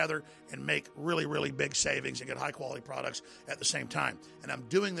or together and make really, really big savings and get high-quality products at the same time. And I'm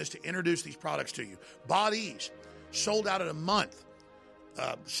doing this to introduce these products to you. Bodease, sold out in a month.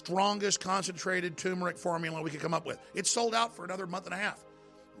 Strongest concentrated turmeric formula we could come up with. It's sold out for another month and a half.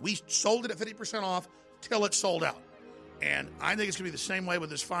 We sold it at 50% off till it's sold out. And I think it's going to be the same way with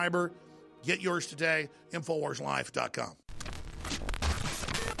this fiber. Get yours today, InfoWarsLife.com.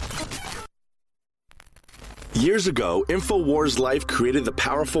 Years ago, InfoWars Life created the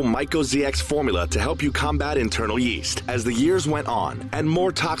powerful MycoZX formula to help you combat internal yeast. As the years went on and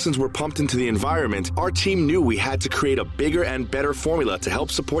more toxins were pumped into the environment, our team knew we had to create a bigger and better formula to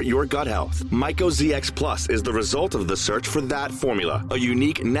help support your gut health. MycoZX Plus is the result of the search for that formula, a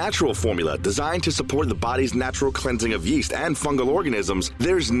unique natural formula designed to support the body's natural cleansing of yeast and fungal organisms.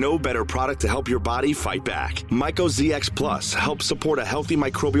 There's no better product to help your body fight back. MycoZX Plus helps support a healthy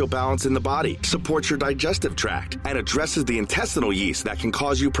microbial balance in the body, supports your digestive tract, and addresses the intestinal yeast that can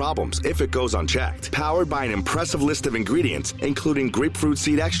cause you problems if it goes unchecked. Powered by an impressive list of ingredients, including grapefruit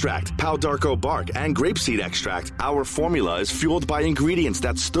seed extract, Pau d'Arco bark, and grapeseed extract, our formula is fueled by ingredients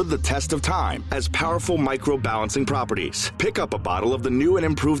that stood the test of time as powerful microbalancing properties. Pick up a bottle of the new and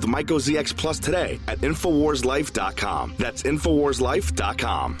improved MycoZX Plus today at InfoWarsLife.com. That's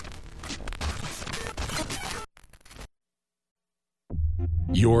InfoWarsLife.com.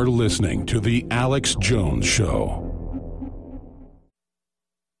 You're listening to The Alex Jones Show.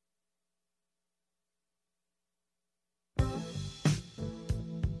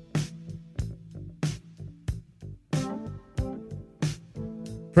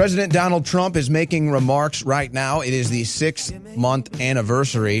 President Donald Trump is making remarks right now. It is the 6-month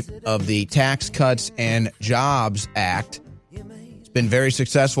anniversary of the Tax Cuts and Jobs Act. It's been very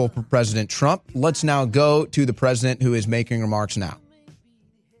successful for President Trump. Let's now go to the president who is making remarks now.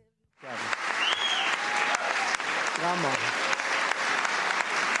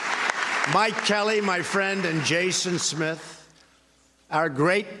 Mike Kelly, my friend, and Jason Smith, our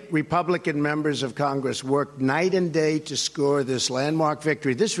great Republican members of Congress, worked night and day to score this landmark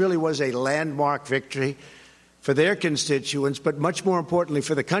victory. This really was a landmark victory for their constituents, but much more importantly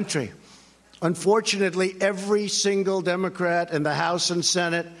for the country. Unfortunately, every single Democrat in the House and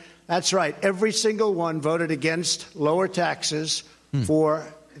Senate, that's right, every single one voted against lower taxes for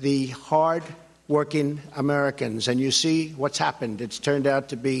the hard-working Americans. And you see what's happened. It's turned out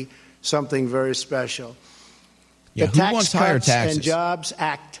to be something very special. Yeah, the Tax Cuts and Jobs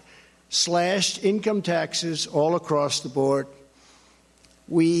Act slashed income taxes all across the board.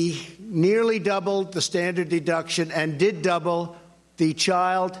 We nearly doubled the standard deduction and did double the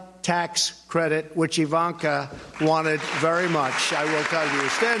child tax credit, which Ivanka wanted very much. I will tell you.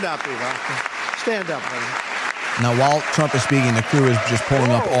 Stand up, Ivanka. Stand up, honey. Now, while Trump is speaking, the crew is just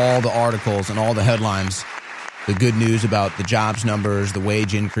pulling up all the articles and all the headlines. The good news about the jobs numbers, the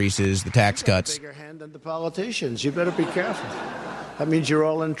wage increases, the tax cuts. Bigger hand than the politicians. You better be careful. That means you're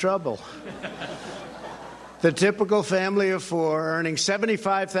all in trouble. The typical family of four earning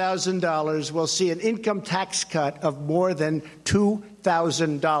 $75,000 will see an income tax cut of more than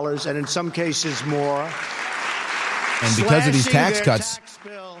 $2,000, and in some cases more. And because of these tax cuts,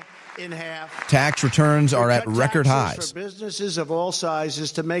 in half. Tax returns are at record highs. For businesses of all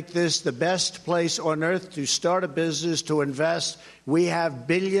sizes to make this the best place on earth to start a business, to invest. We have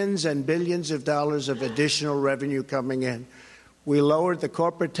billions and billions of dollars of additional revenue coming in. We lowered the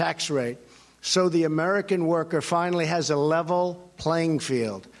corporate tax rate so the American worker finally has a level playing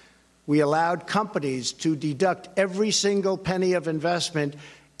field. We allowed companies to deduct every single penny of investment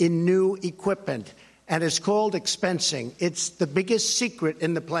in new equipment. And it's called expensing. It's the biggest secret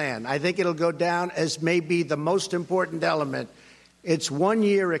in the plan. I think it'll go down as maybe the most important element. It's 1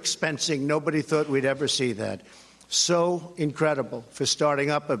 year expensing. Nobody thought we'd ever see that. So incredible for starting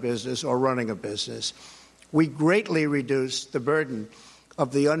up a business or running a business. We greatly reduced the burden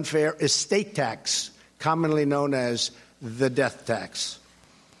of the unfair estate tax, commonly known as the death tax.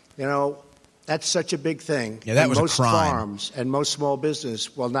 You know, That's such a big thing. Yeah, that was a crime. Most farms and most small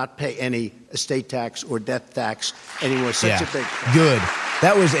business will not pay any estate tax or death tax anymore. Such a big thing. Good.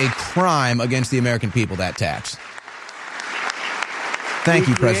 That was a crime against the American people, that tax. Thank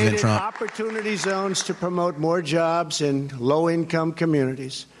you, President Trump. Opportunity zones to promote more jobs in low-income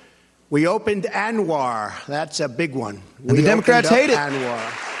communities. We opened ANWR. That's a big one. And the Democrats hate it.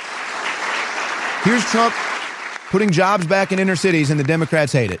 ANWR. Here's Trump putting jobs back in inner cities, and the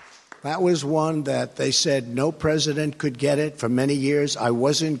Democrats hate it. That was one that they said no president could get it for many years. I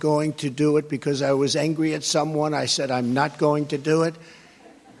wasn't going to do it because I was angry at someone. I said I'm not going to do it.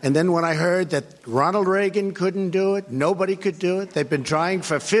 And then when I heard that Ronald Reagan couldn't do it, nobody could do it. They've been trying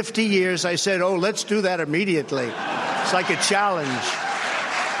for 50 years. I said, oh, let's do that immediately. It's like a challenge.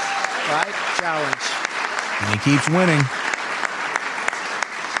 Right? Challenge. And he keeps winning.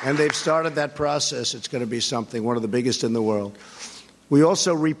 And they've started that process. It's going to be something, one of the biggest in the world. We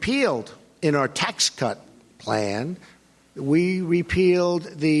also repealed, in our tax cut plan, we repealed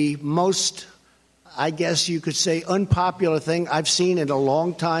the most, I guess you could say, unpopular thing I've seen in a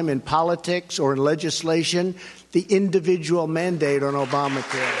long time in politics or in legislation, the individual mandate on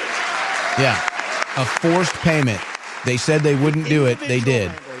Obamacare. Yeah, a forced payment. They said they wouldn't do it. They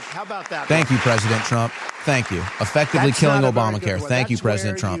did. How about that? Thank you, President Trump. Thank you. Effectively killing Obamacare. Thank you,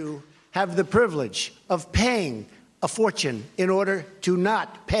 President Trump. You have the privilege of paying a fortune in order to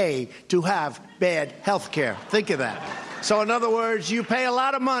not pay to have bad health care. Think of that. So, in other words, you pay a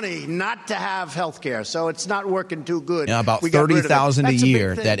lot of money not to have health care. So it's not working too good. About $30,000 a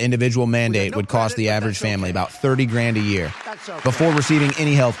year, that individual mandate would cost the average family about $30,000 a year before receiving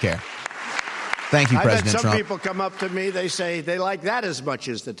any health care. Thank you, President Trump. Some people come up to me, they say they like that as much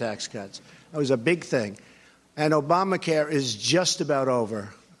as the tax cuts. That was a big thing. And Obamacare is just about over.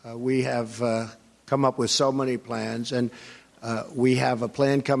 We have come up with so many plans, and we have a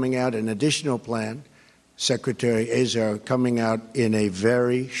plan coming out, an additional plan, Secretary Azar, coming out in a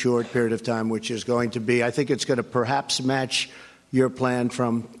very short period of time, which is going to be, I think it's going to perhaps match your plan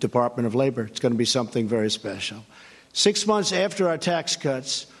from Department of Labor. It's going to be something very special. 6 months after our tax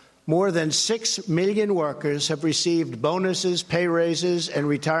cuts, more than 6 million workers have received bonuses, pay raises, and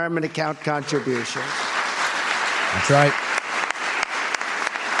retirement account contributions. That's right.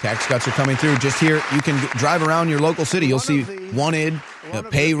 Tax cuts are coming through. Just here, you can drive around your local city. You'll see wanted,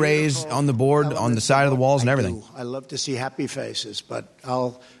 pay raise on the board, on the side of the walls and everything. I love to see happy faces, but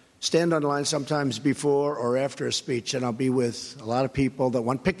I'll stand on line sometimes before or after a speech, and I'll be with a lot of people that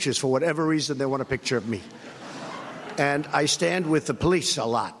want pictures for whatever reason they want a picture of me. And I stand with the police a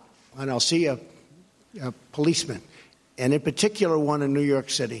lot, and I'll see a policeman, and in particular one in New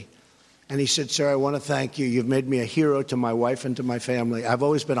York City. And he said, sir, I want to thank you. You've made me a hero to my wife and to my family. I've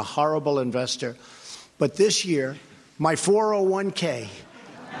always been a horrible investor. But this year, my 401k,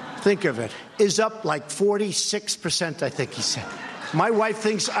 think of it, is up like 46%, I think he said. My wife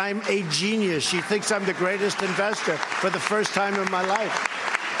thinks I'm a genius. She thinks I'm the greatest investor for the first time in my life.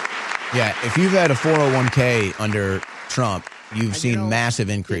 Yeah, if you've had a 401k under Trump, you've seen massive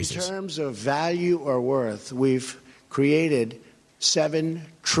increases. In terms of value or worth, we've created $7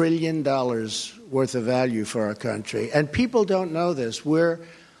 trillion worth of value for our country. And people don't know this. We're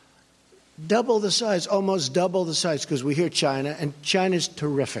double the size, almost double the size, because we hear China, and China's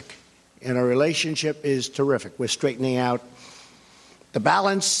terrific. And our relationship is terrific. We're straightening out the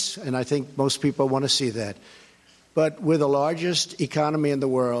balance, and I think most people want to see that. But we're the largest economy in the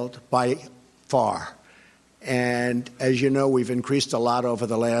world by far. And as you know, we've increased a lot over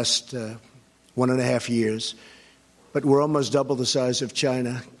the last 1.5 years. But we're almost double the size of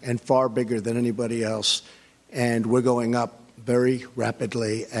China and far bigger than anybody else. And we're going up very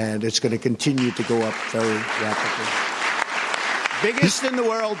rapidly, and it's going to continue to go up very rapidly. Biggest in the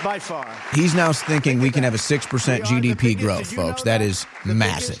world by far. He's now thinking we can have a 6% GDP growth, folks. That is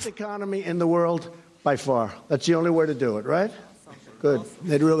massive. Biggest economy in the world by far. That's the only way to do it, right? Good.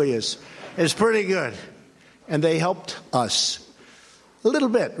 It really is. It's pretty good. And they helped us. A little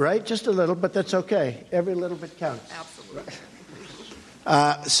bit, right? Just a little, but that's okay. Every little bit counts. Absolutely.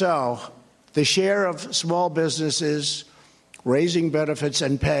 So the share of small businesses raising benefits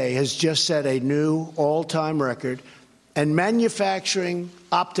and pay has just set a new all-time record. And manufacturing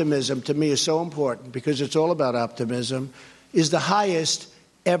optimism, to me, is so important because it's all about optimism, is the highest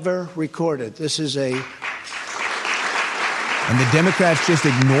ever recorded. This is And the Democrats just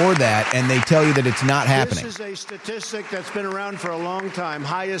ignore that, and they tell you that it's not happening. This is a statistic that's been around for a long time,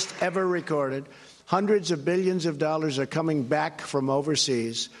 highest ever recorded. Hundreds of billions of dollars are coming back from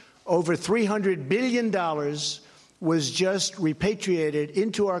overseas. Over $300 billion was just repatriated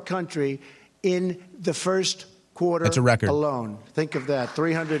into our country in the first quarter That's a record. alone. Think of that,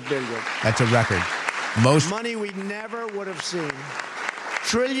 $300 billion. That's a record. Most money we never would have seen.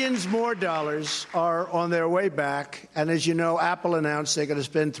 Trillions more dollars are on their way back. And as you know, Apple announced they're going to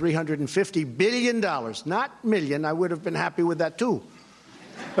spend $350 billion. Not million. I would have been happy with that, too.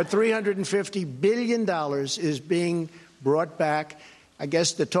 But $350 billion is being brought back. I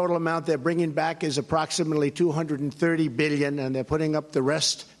guess the total amount they're bringing back is approximately $230 billion, and they're putting up the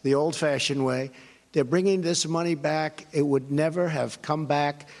rest the old-fashioned way. They're bringing this money back. It would never have come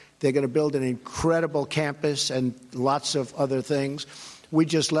back. They're going to build an incredible campus and lots of other things. We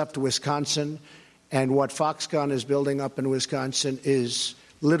just left Wisconsin, and what Foxconn is building up in Wisconsin is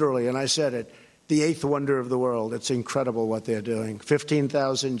literally, and I said it, the eighth wonder of the world. It's incredible what they're doing.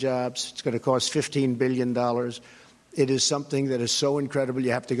 15,000 jobs. It's going to cost $15 billion. It is something that is so incredible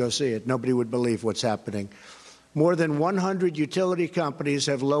you have to go see it. Nobody would believe what's happening. More than 100 utility companies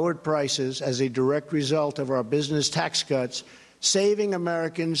have lowered prices as a direct result of our business tax cuts, saving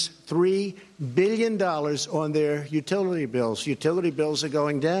Americans $3 billion on their utility bills. Utility bills are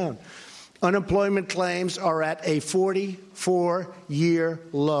going down. Unemployment claims are at a 44-year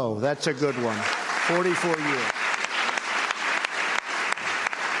low. That's a good one. 44 years.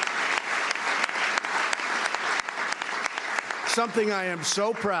 Something I am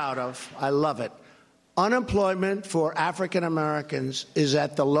so proud of. I love it. Unemployment for African Americans is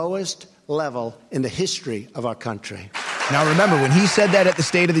at the lowest level in the history of our country. Now, remember, when he said that at the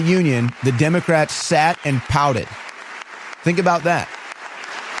State of the Union, the Democrats sat and pouted. Think about that.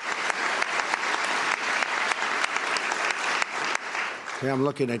 Yeah, I'm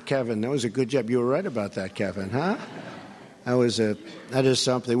looking at Kevin. That was a good job. You were right about that, Kevin, huh? That is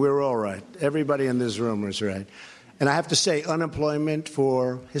something. We were all right. Everybody in this room was right. And I have to say, unemployment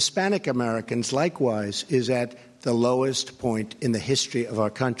for Hispanic Americans, likewise, is at the lowest point in the history of our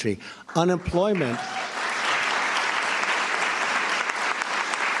country. Unemployment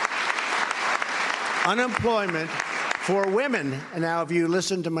for women, and now if you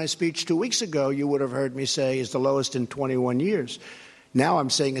listened to my speech 2 weeks ago, you would have heard me say is the lowest in 21 years. Now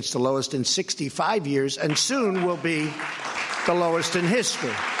I'm saying it's the lowest in 65 years, and soon will be the lowest in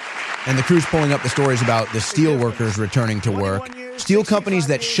history. And the crew's pulling up the stories about the steel workers returning to work. Steel companies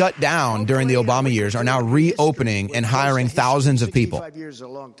that shut down during the Obama years are now reopening and hiring thousands of people. 5 years is a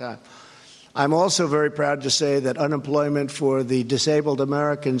long time. I'm also very proud to say that unemployment for the disabled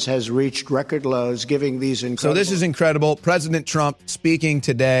Americans has reached record lows, giving these incredible... So this is incredible. President Trump speaking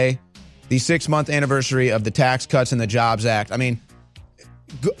today, the 6-month anniversary of the Tax Cuts and the Jobs Act. I mean,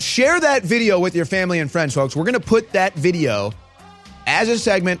 share that video with your family and friends, folks. We're going to put that video as a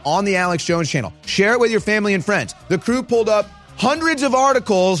segment on the Alex Jones channel. Share it with your family and friends. The crew pulled up hundreds of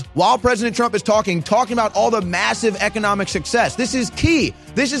articles while President Trump is talking about all the massive economic success. This is key.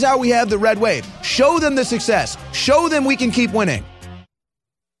 This is how we have the red wave. Show them the success. Show them we can keep winning.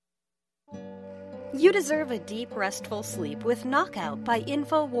 You deserve a deep, restful sleep with Knockout by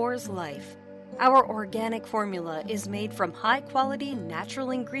InfoWars Life. Our organic formula is made from high-quality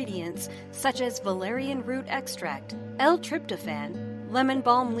natural ingredients such as valerian root extract, L-tryptophan, lemon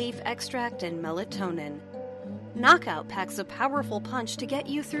balm leaf extract, and melatonin. Knockout packs a powerful punch to get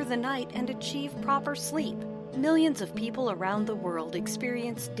you through the night and achieve proper sleep. Millions of people around the world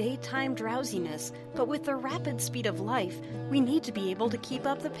experience daytime drowsiness, but with the rapid speed of life, we need to be able to keep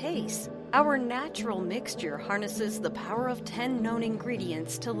up the pace. Our natural mixture harnesses the power of 10 known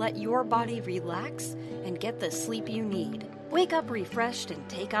ingredients to let your body relax and get the sleep you need. Wake up refreshed and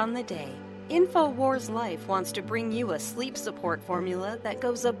take on the day. InfoWars Life wants to bring you a sleep support formula that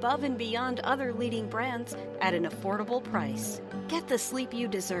goes above and beyond other leading brands at an affordable price. Get the sleep you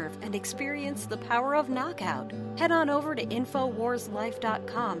deserve and experience the power of Knockout. Head on over to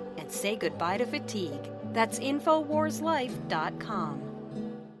InfoWarsLife.com and say goodbye to fatigue. That's InfoWarsLife.com.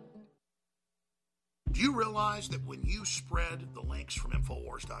 Do you realize that when you spread the links from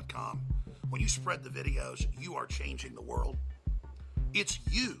Infowars.com, when you spread the videos, you are changing the world? It's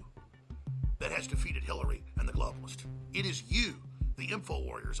you that has defeated Hillary and the globalists. It is you, the info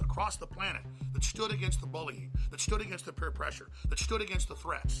warriors across the planet, that stood against the bullying, that stood against the peer pressure, that stood against the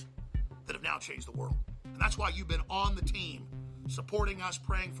threats, that have now changed the world. And that's why you've been on the team, supporting us,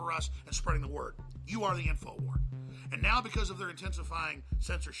 praying for us, and spreading the word. You are the info war. And now, because of their intensifying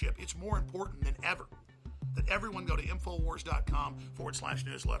censorship, it's more important than ever that everyone go to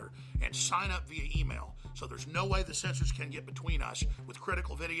Infowars.com/newsletter and sign up via email. So there's no way the censors can get between us with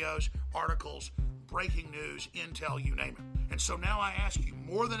critical videos, articles, breaking news, intel, you name it. And so now I ask you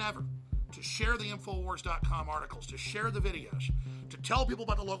more than ever to share the Infowars.com articles, to share the videos, to tell people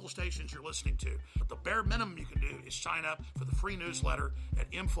about the local stations you're listening to. But the bare minimum you can do is sign up for the free newsletter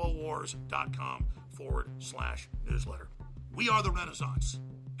at Infowars.com/newsletter. We are the Renaissance,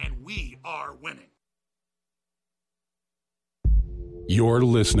 and we are winning. You're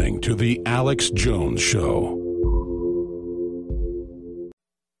listening to The Alex Jones Show.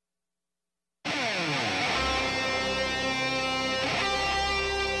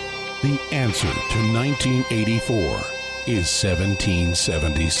 The answer to 1984 is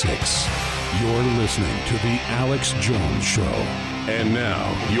 1776. You're listening to The Alex Jones Show. And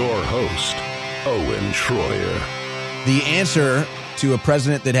now, your host, Owen Schroyer. The answer to a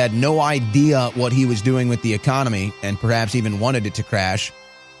president that had no idea what he was doing with the economy and perhaps even wanted it to crash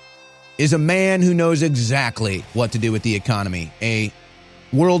is a man who knows exactly what to do with the economy. A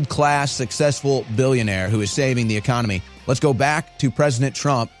world-class, successful billionaire who is saving the economy. Let's go back to President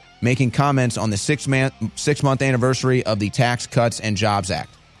Trump making comments on the six-month anniversary of the Tax Cuts and Jobs Act.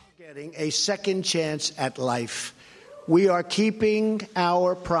 Getting a second chance at life. We are keeping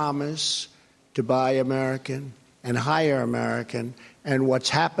our promise to buy American and hire American. And what's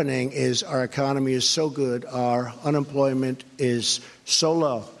happening is our economy is so good, our unemployment is so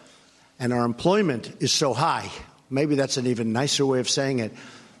low, and our employment is so high. Maybe that's an even nicer way of saying it.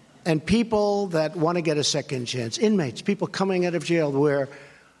 And people that want to get a second chance, inmates, people coming out of jail where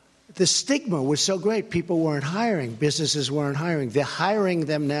the stigma was so great. People weren't hiring. Businesses weren't hiring. They're hiring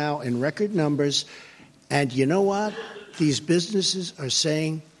them now in record numbers. And you know what? These businesses are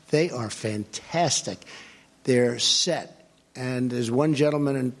saying they are fantastic. They're set. And there's one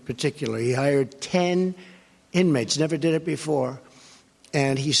gentleman in particular. He hired 10 inmates, never did it before.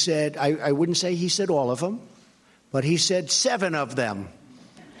 And he said, I wouldn't say he said all of them, but he said 7 of them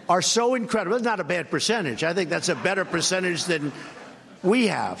are so incredible. It's not a bad percentage. I think that's a better percentage than we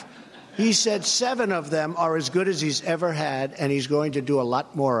have. He said 7 of them are as good as he's ever had, and he's going to do a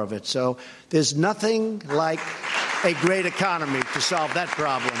lot more of it. So there's nothing like a great economy to solve that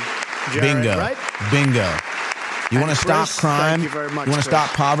problem, Jared, Bingo. right? Bingo. You want to stop Chris, crime? thank you very much, You want to Chris.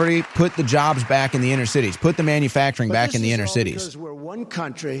 stop poverty? Put the jobs back in the inner cities. Put the manufacturing back in the inner cities. Because we're one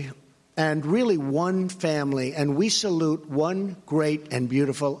country and really one family, and we salute one great and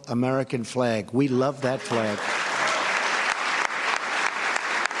beautiful American flag. We love that flag.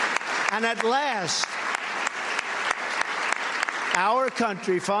 And at last, our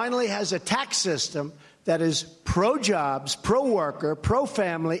country finally has a tax system that is pro-jobs, pro-worker,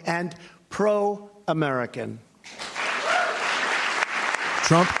 pro-family, and pro-American.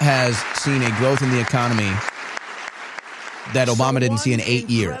 Trump has seen a growth in the economy that Obama didn't see in 8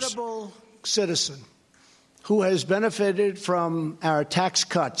 years. Incredible citizen who has benefited from our Tax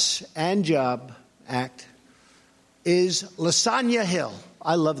Cuts and Job Act is Lasagna Hill.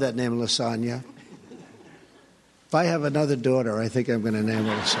 I love that name, Lasagna. If I have another daughter, I think I'm going to name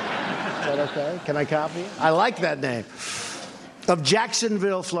her Lasagna. Is that okay? Can I copy it? I like that name. Of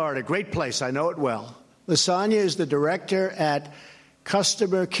Jacksonville, Florida. Great place. I know it well. Lasagna is the director at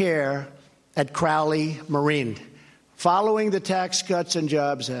customer care at Crowley Marine. Following the Tax Cuts and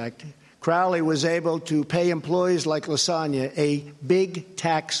Jobs Act, Crowley was able to pay employees like Lasagna a big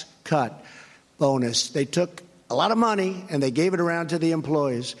tax cut bonus. They took a lot of money and they gave it around to the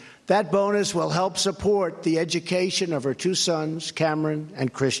employees. That bonus will help support the education of her 2 sons, Cameron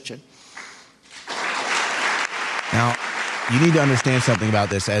and Christian. Now, you need to understand something about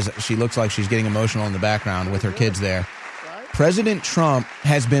this, as she looks like she's getting emotional in the background with her kids there. President Trump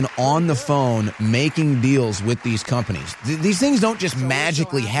has been on the phone making deals with these companies. These things don't just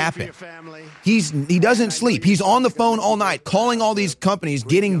magically happen. He doesn't sleep. He's on the phone all night, calling all these companies,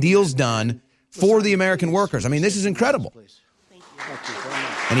 getting deals done for the American workers. I mean, this is incredible.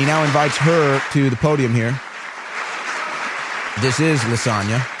 And he now invites her to the podium here. This is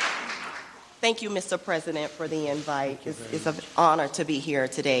Lasagna. Thank you, Mr. President, for the invite. It's an honor to be here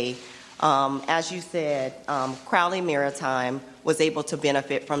today. As you said, Crowley Maritime was able to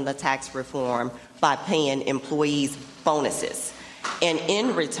benefit from the tax reform by paying employees bonuses. And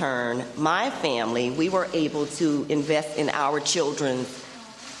in return, my family, we were able to invest in our children's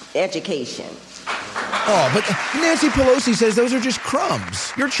education. Oh, but Nancy Pelosi says those are just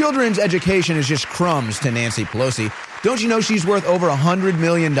crumbs. Your children's education is just crumbs to Nancy Pelosi. Don't you know she's worth over $100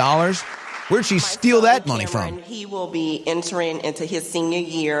 million? Where'd she steal that money from? He will be entering into his senior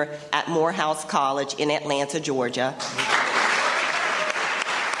year at Morehouse College in Atlanta, Georgia.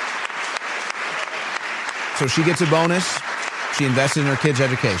 So she gets a bonus. She invests in her kids'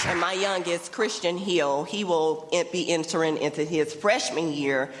 education. And my youngest, Christian Hill, he will be entering into his freshman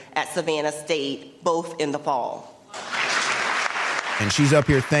year at Savannah State, both in the fall. And she's up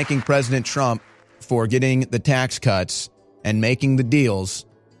here thanking President Trump for getting the tax cuts and making the deals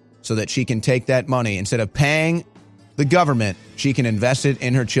so that she can take that money. Instead of paying the government, she can invest it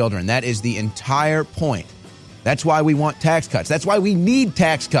in her children. That is the entire point. That's why we want tax cuts. That's why we need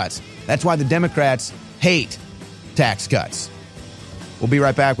tax cuts. That's why the Democrats hate tax cuts. We'll be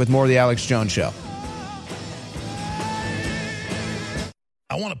right back with more of the Alex Jones Show.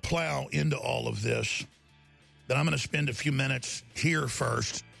 I want to plow into all of this, but I'm going to spend a few minutes here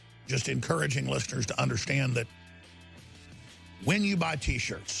first just encouraging listeners to understand that when you buy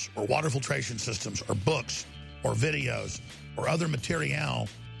T-shirts or water filtration systems or books or videos or other material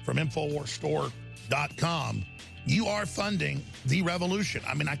from InfoWarsStore.com, you are funding the revolution.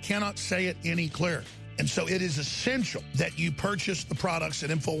 I mean, I cannot say it any clearer. And so it is essential that you purchase the products at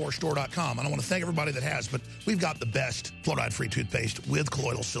InfoWarsStore.com. And I want to thank everybody that has, but we've got the best fluoride-free toothpaste with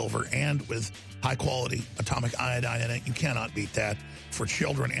colloidal silver and with high-quality atomic iodine in it. You cannot beat that. For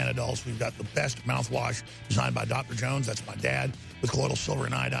children and adults, we've got the best mouthwash designed by Dr. Jones. That's my dad, with colloidal silver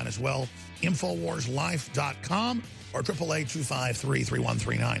and iodine as well. InfoWarsLife.com or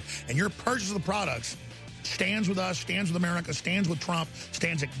 888-253-3139. And your purchase of the products stands with us, stands with America, stands with Trump,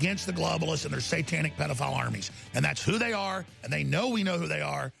 stands against the globalists and their satanic pedophile armies. And that's who they are, and they know we know who they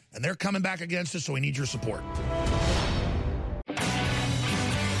are, and they're coming back against us, so we need your support.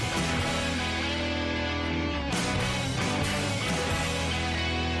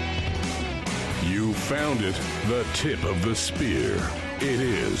 You found it, the tip of the spear. It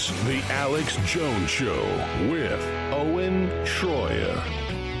is the Alex Jones Show with Owen Schroyer.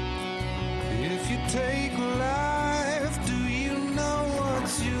 If you take life, do you know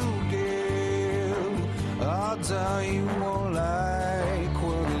what you give? Odds are you won't like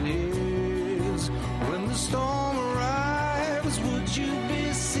what it is. When the storm arrives, would you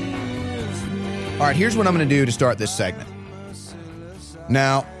be seen with me? All right, here's what I'm going to do to start this segment.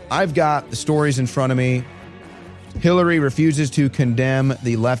 Now, I've got the stories in front of me. Hillary refuses to condemn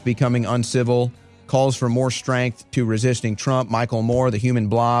the left becoming uncivil, calls for more strength to resisting Trump. Michael Moore, the human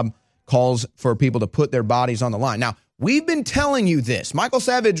blob, calls for people to put their bodies on the line. Now, we've been telling you this. Michael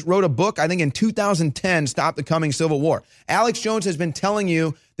Savage wrote a book, I think in 2010, Stop the Coming Civil War. Alex Jones has been telling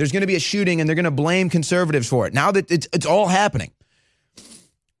you there's going to be a shooting and they're going to blame conservatives for it. Now that it's all happening.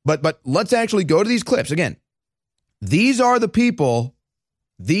 But let's actually go to these clips. Again, these are the people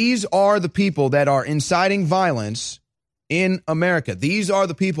that are inciting violence in America. These are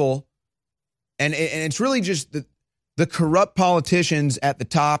the people, and it's really just the corrupt politicians at the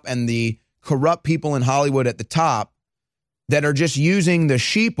top and the corrupt people in Hollywood at the top that are just using the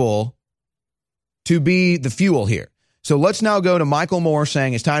sheeple to be the fuel here. So let's now go to Michael Moore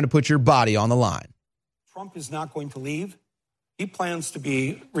saying it's time to put your body on the line. Trump is not going to leave. He plans to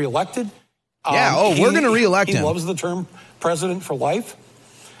be reelected. We're going to reelect him. He loves the term president for life.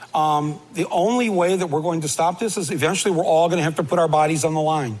 The only way that we're going to stop this is eventually we're all going to have to put our bodies on the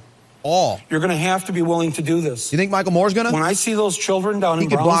line. All. You're going to have to be willing to do this. You think Michael Moore's going to? When I see those children down in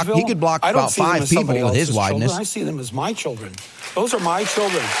Brownsville, he could block about 5 people with his wideness. Children. I see them as my children. Those are my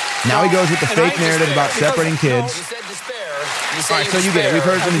children. Now he goes with the fake narrative about separating kids. No, you said despair. All right, so you get it. We've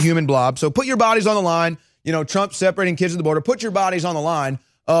heard from the human blob. So put your bodies on the line. You know, Trump separating kids at the border. Put your bodies on the line.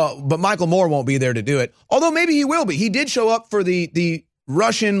 But Michael Moore won't be there to do it. Although maybe he will be. He did show up for the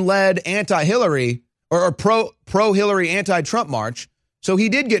Russian-led anti-Hillary or pro-Hillary anti-Trump march. So he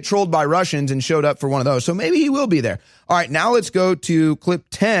did get trolled by Russians and showed up for one of those. So maybe he will be there. All right, now let's go to clip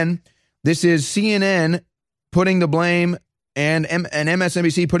 10. This is CNN putting the blame and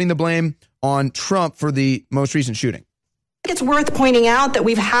MSNBC putting the blame on Trump for the most recent shooting. It's worth pointing out that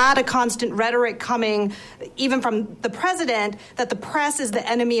we've had a constant rhetoric coming even from the president that the press is the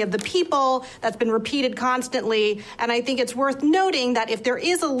enemy of the people. That's been repeated constantly. And I think it's worth noting that if there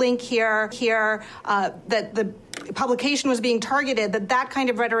is a link here that the publication was being targeted, that kind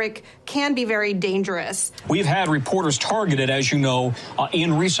of rhetoric can be very dangerous. We've had reporters targeted, as you know,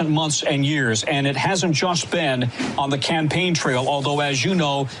 in recent months and years, and it hasn't just been on the campaign trail, although, as you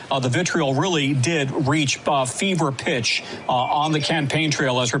know, the vitriol really did reach fever pitch on the campaign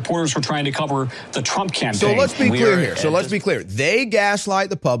trail as reporters were trying to cover the Trump campaign. So let's be clear here. Let's be clear. They gaslight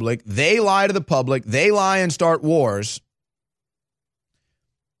the public. They lie to the public. They lie and start wars.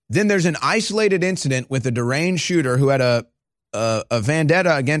 Then there's an isolated incident with a deranged shooter who had a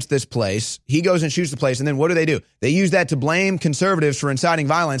vendetta against this place. He goes and shoots the place, and then what do? They use that to blame conservatives for inciting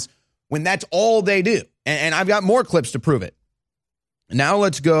violence when that's all they do. And I've got more clips to prove it. Now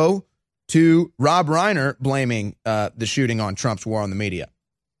let's go to Rob Reiner blaming the shooting on Trump's war on the media.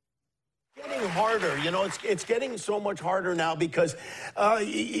 Getting harder. You know, it's getting so much harder now because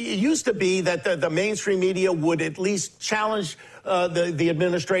it used to be that the mainstream media would at least challenge the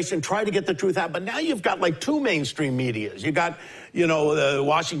administration, try to get the truth out. But now you've got like two mainstream medias. You got, you know, the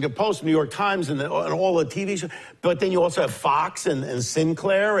Washington Post, New York Times, and all the TV shows. But then you also have Fox and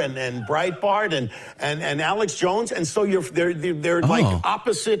Sinclair and Breitbart and Alex Jones. And so they're like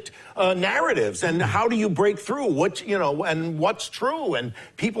opposite narratives. And how do you break through and what's true? And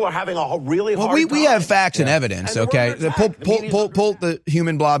people are having a really hard time. We have facts and evidence, and okay? Pull the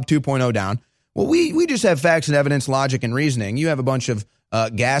human blob 2.0 down. Well, we just have facts and evidence, logic and reasoning. You have a bunch of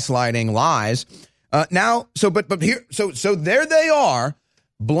gaslighting lies. So there they are,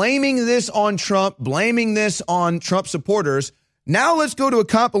 blaming this on Trump, blaming this on Trump supporters. Now let's go to a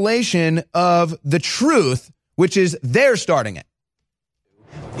compilation of the truth, which is they're starting it.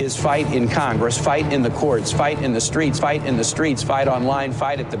 Is fight in Congress, fight in the courts, fight in the streets, fight online,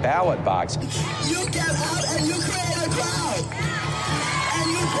 fight at the ballot box. You get out and you create a crowd.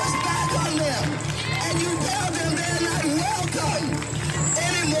 And you push back on them. And you tell them they're not welcome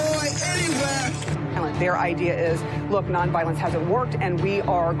anymore, anywhere. Their idea is, look, nonviolence hasn't worked, and we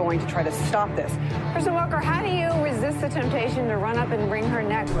are going to try to stop this. President Walker, how do you resist the temptation to run up and wring her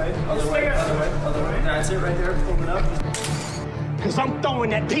neck? Other way. That's it right there, open up. Because I'm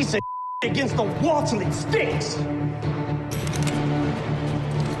throwing that piece of against the wall till it sticks.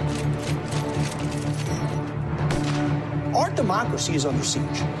 Our democracy is under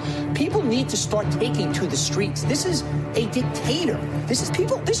siege. People need to start taking to the streets. This is a dictator.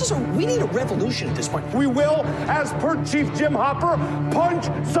 We need a revolution at this point. We will, as per Chief Jim Hopper, punch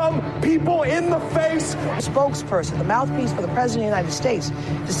some people in the face. Spokesperson, the mouthpiece for the President of the United States,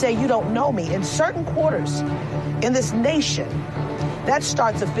 to say you don't know me in certain quarters in this nation, that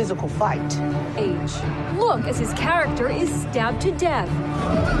starts a physical fight. Look as his character is stabbed to death.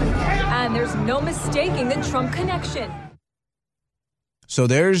 And there's no mistaking the Trump connection. So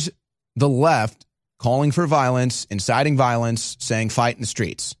there's the left calling for violence, inciting violence, saying fight in the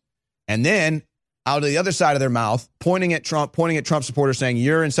streets. And then out of the other side of their mouth, pointing at Trump supporters saying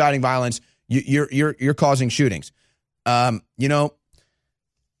you're inciting violence, you're causing shootings.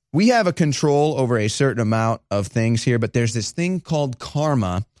 We have a control over a certain amount of things here, but there's this thing called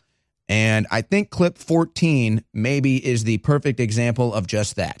karma. And I think clip 14 maybe is the perfect example of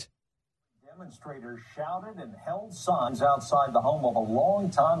just that. Demonstrators shouted and held signs outside the home of a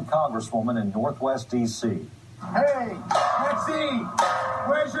longtime congresswoman in Northwest D.C. Hey, Maxine,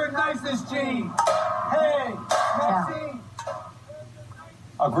 where's your nicest jean? Hey, Maxine.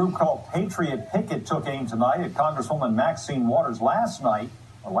 A group called Patriot Picket took aim tonight at Congresswoman Maxine Waters. Last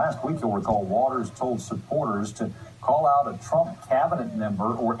week, you'll recall, Waters told supporters to call out a Trump cabinet member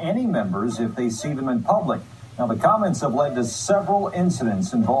or any members if they see them in public. Now, the comments have led to several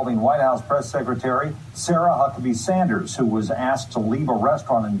incidents involving White House Press Secretary Sarah Huckabee Sanders, who was asked to leave a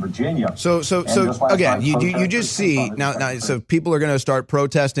restaurant in Virginia. So again, you just see now. So people are going to start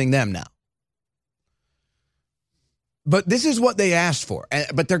protesting them now. But this is what they asked for.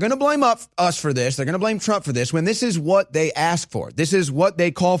 But they're going to blame us for this. They're going to blame Trump for this when this is what they asked for. This is what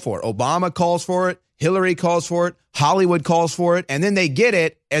they call for. Obama calls for it. Hillary calls for it. Hollywood calls for it. And then they get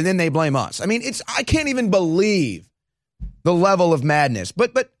it, and then they blame us. I mean, I can't even believe the level of madness.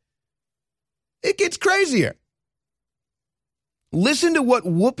 But it gets crazier. Listen to what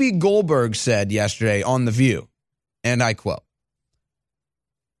Whoopi Goldberg said yesterday on The View. And I quote,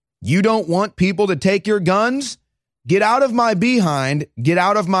 "You don't want people to take your guns? Get out of my behind, get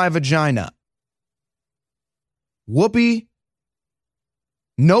out of my vagina." Whoopi,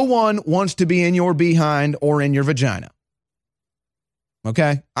 no one wants to be in your behind or in your vagina.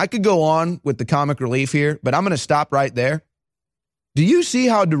 Okay? I could go on with the comic relief here, but I'm going to stop right there. Do you see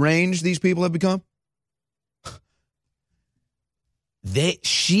how deranged these people have become?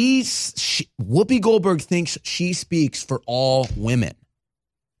 Whoopi Goldberg thinks she speaks for all women.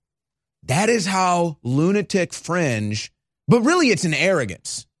 That is how lunatic fringe, but really it's an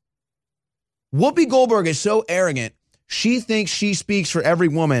arrogance. Whoopi Goldberg is so arrogant, she thinks she speaks for every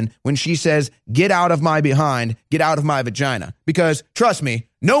woman when she says, get out of my behind, get out of my vagina. Because, trust me,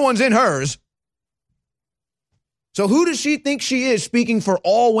 no one's in hers. So who does she think she is speaking for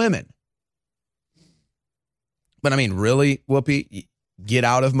all women? But I mean, really, Whoopi, get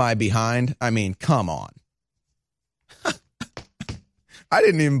out of my behind? I mean, come on. I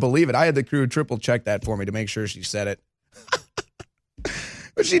didn't even believe it. I had the crew triple check that for me to make sure she said it.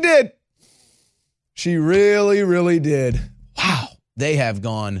 But she did. She really, really did. Wow. They have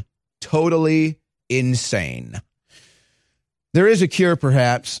gone totally insane. There is a cure,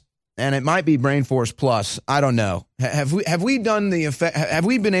 perhaps. and it might be Brain Force Plus. I don't know. Have we done the effect? Have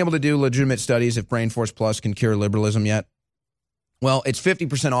we been able to do legitimate studies if Brain Force Plus can cure liberalism yet? Well, it's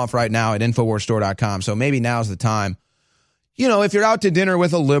 50% off right now at InfoWarsStore.com, so maybe now's the time. You know, if you're out to dinner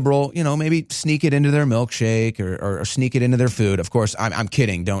with a liberal, you know, maybe sneak it into their milkshake or sneak it into their food. Of course, I'm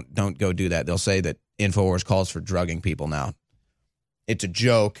kidding. Don't go do that. They'll say that InfoWars calls for drugging people now. It's a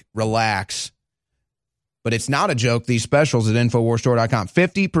joke. Relax. But it's not a joke. These specials at InfoWarsStore.com.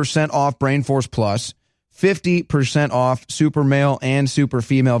 50% off Brain Force Plus, 50% off Super Male and Super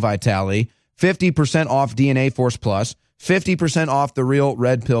Female Vitality, 50% off DNA Force Plus, 50% off the Real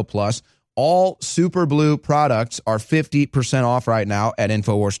Red Pill Plus. All Super Blue products are 50% off right now at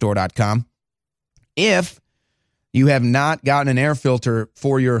InfoWarsStore.com. If you have not gotten an air filter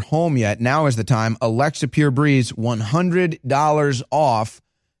for your home yet, now is the time. Alexa Pure Breeze, $100 off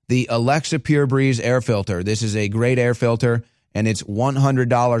the Alexa Pure Breeze air filter. This is a great air filter, and it's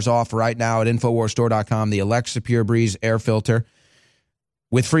 $100 off right now at InfoWarsStore.com. The Alexa Pure Breeze air filter.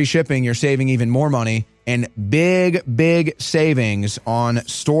 With free shipping, you're saving even more money and big savings on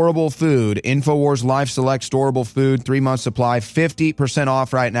storable food. InfoWars Life Select storable food, 3-month supply, 50%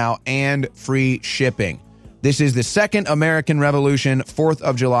 off right now and free shipping. This is the second American Revolution 4th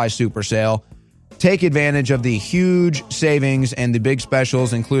of July super sale. Take advantage of the huge savings and the big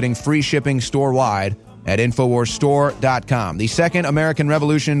specials, including free shipping store-wide at InfoWarsStore.com. The second American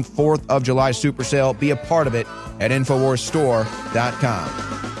Revolution 4th of July super sale. Be a part of it at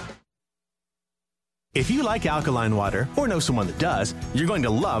InfoWarsStore.com. If you like alkaline water or know someone that does, you're going to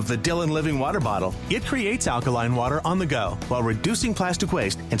love the Dylan Living Water Bottle. It creates alkaline water on the go while reducing plastic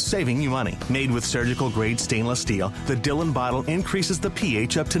waste and saving you money. Made with surgical-grade stainless steel, the Dylan bottle increases the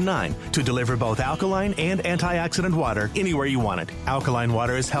pH up to 9 to deliver both alkaline and antioxidant water anywhere you want it. Alkaline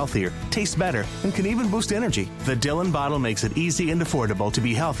water is healthier, tastes better, and can even boost energy. The Dylan bottle makes it easy and affordable to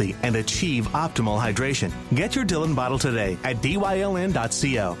be healthy and achieve optimal hydration. Get your Dylan bottle today at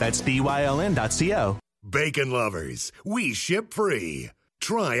dyln.co. That's dyln.co. Bacon lovers, we ship free.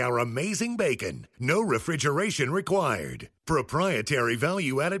 Try our amazing bacon. No refrigeration required. Proprietary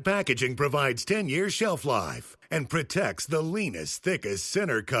value-added packaging provides 10 years shelf life and protects the leanest, thickest,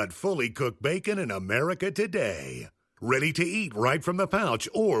 center-cut, fully cooked bacon in America today. Ready to eat right from the pouch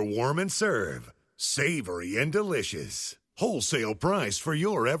or warm and serve. Savory and delicious. Wholesale price for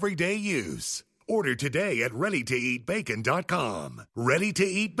your everyday use. Order today at ReadyToEatBacon.com.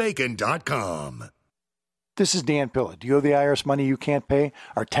 ReadyToEatBacon.com. This is Dan Pilla. Do you owe the IRS money you can't pay?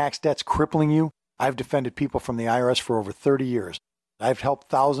 Are tax debts crippling you? I've defended people from the IRS for over 30 years. I've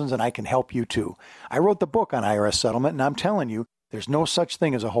helped thousands, and I can help you too. I wrote the book on IRS settlement, and I'm telling you, there's no such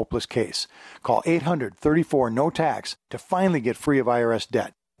thing as a hopeless case. Call 800-34-NO-TAX to finally get free of IRS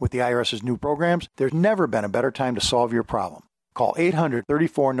debt. With the IRS's new programs, there's never been a better time to solve your problem. Call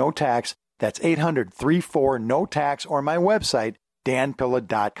 800-34-NO-TAX. That's 800-34-NO-TAX, or my website,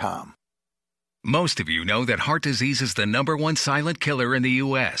 danpilla.com. Most of you know that heart disease is the #1 silent killer in the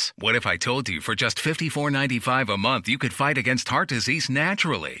U.S. What if I told you for just $54.95 a month you could fight against heart disease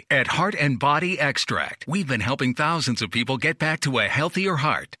naturally? At Heart and Body Extract, we've been helping thousands of people get back to a healthier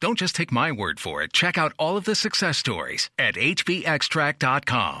heart. Don't just take my word for it. Check out all of the success stories at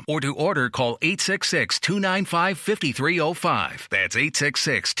hbextract.com. Or to order, call 866-295-5305. That's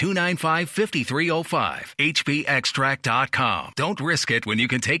 866-295-5305. hbextract.com. Don't risk it when you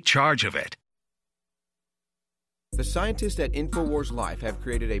can take charge of it. The scientists at InfoWars Life have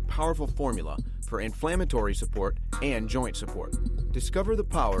created a powerful formula for inflammatory support and joint support. Discover the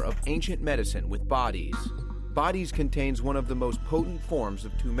power of ancient medicine with Bodies. Bodies contains one of the most potent forms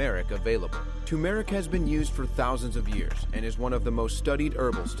of turmeric available. Turmeric has been used for thousands of years and is one of the most studied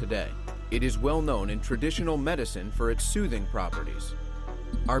herbals today. It is well known in traditional medicine for its soothing properties.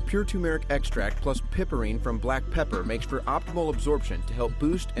 Our pure turmeric extract plus piperine from black pepper makes for optimal absorption to help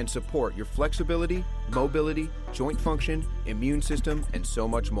boost and support your flexibility, mobility, joint function, immune system, and so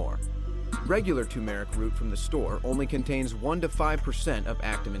much more. Regular turmeric root from the store only contains 1 to 5% of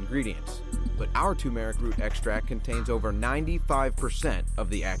active ingredients, but our turmeric root extract contains over 95% of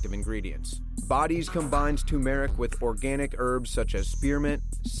the active ingredients. Bodies combines turmeric with organic herbs such as spearmint,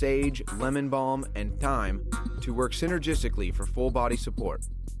 sage, lemon balm, and thyme to work synergistically for full body support.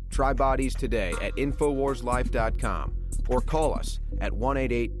 Try Bodies today at InfoWarsLife.com or call us at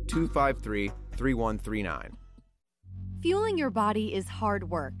 1-888-253-3139. Fueling your body is hard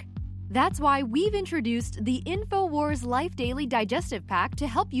work. That's why we've introduced the InfoWars Life Daily Digestive Pack to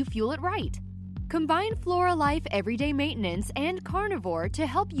help you fuel it right. Combine Flora Life Everyday Maintenance and Carnivore to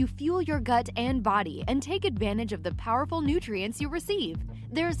help you fuel your gut and body and take advantage of the powerful nutrients you receive.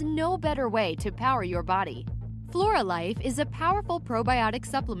 There's no better way to power your body. Floralife is a powerful probiotic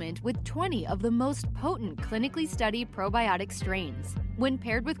supplement with 20 of the most potent clinically studied probiotic strains. When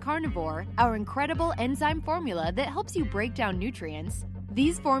paired with Carnivore, our incredible enzyme formula that helps you break down nutrients,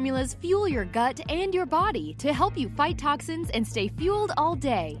 these formulas fuel your gut and your body to help you fight toxins and stay fueled all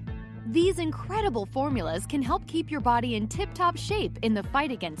day. These incredible formulas can help keep your body in tip-top shape in the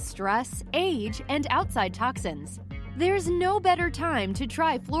fight against stress, age, and outside toxins. There's no better time to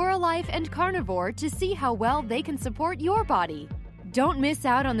try Floralife and Carnivore to see how well they can support your body. Don't miss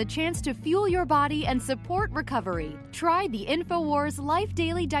out on the chance to fuel your body and support recovery. Try the InfoWars Life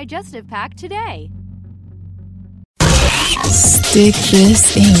Daily Digestive Pack today. Stick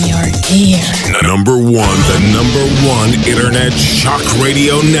this in your ear. The number one internet shock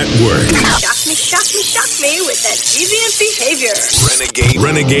radio network. Shock me with that deviant behavior.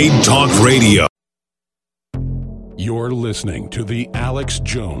 Renegade Talk Radio. You're listening to The Alex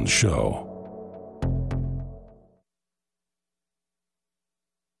Jones Show.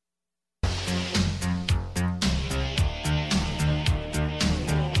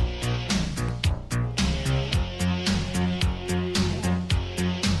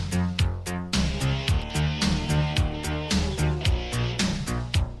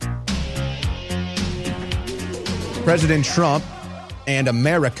 President Trump and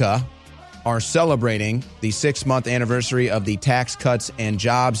America are celebrating the 6-month anniversary of the Tax Cuts and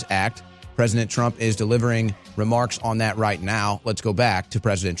Jobs Act. President Trump is delivering remarks on that right now. Let's go back to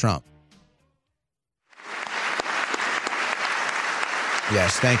President Trump.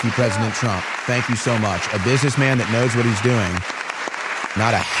 Yes, thank you, President Trump. Thank you so much. A businessman that knows what he's doing,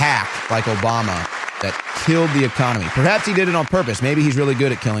 not a hack like Obama that killed the economy. Perhaps he did it on purpose. Maybe he's really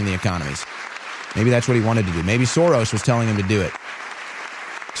good at killing the economies. Maybe that's what he wanted to do. Maybe Soros was telling him to do it.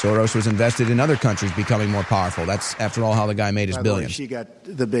 Soros was invested in other countries becoming more powerful. That's, after all, how the guy made his billions. She got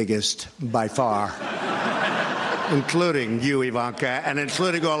the biggest by far, including you, Ivanka, and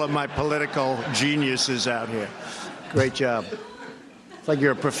including all of my political geniuses out here. Great job. It's like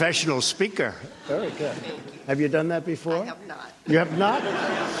you're a professional speaker. Very good. Have you done that before? I have not. You have not?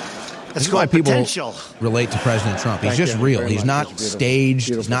 That's why people relate to President Trump. He's just real. He's not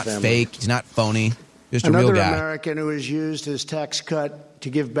staged. He's not fake. He's not phony. Just a real guy. Another American who has used his tax cut to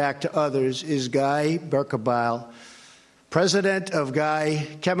give back to others is Guy Berkebile, president of Guy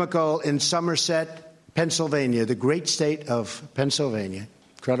Chemical in Somerset, Pennsylvania, the great state of Pennsylvania.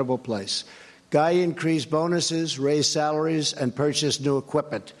 Incredible place. Guy increased bonuses, raised salaries, and purchased new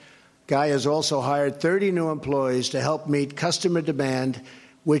equipment. Guy has also hired 30 new employees to help meet customer demand,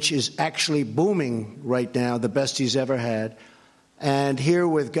 which is actually booming right now, the best he's ever had. And here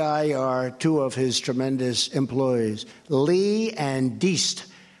with Guy are two of his tremendous employees, Lee and Deist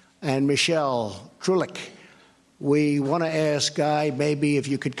and Michelle Trulich. We want to ask Guy, maybe if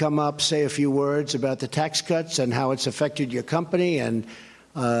you could come up, say a few words about the tax cuts and how it's affected your company. And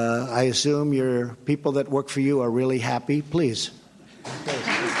I assume your people that work for you are really happy. Please.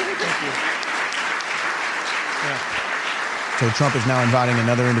 So Trump is now inviting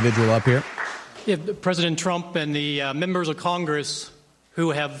another individual up here. Yeah, President Trump and the members of Congress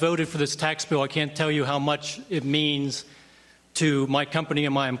who have voted for this tax bill, I can't tell you how much it means to my company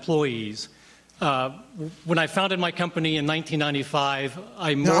and my employees. When I founded my company in 1995,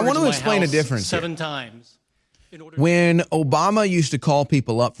 I mortgaged my house 7 times. When Obama used to call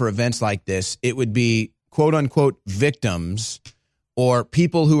people up for events like this, it would be quote-unquote victims or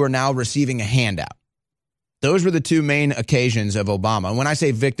people who are now receiving a handout. Those were the two main occasions of Obama. And when I say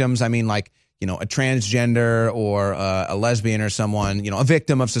victims, I mean like, you know, a transgender or a lesbian or someone, you know, a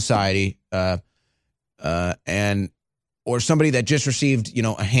victim of society, and or somebody that just received, you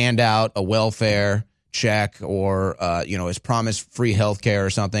know, a handout, a welfare check, or you know, is promised free health care or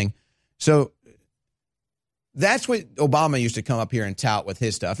something. So that's what Obama used to come up here and tout with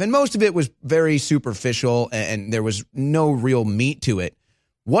his stuff. And most of it was very superficial and there was no real meat to it.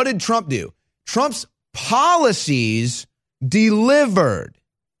 What did Trump do? Trump's policies delivered.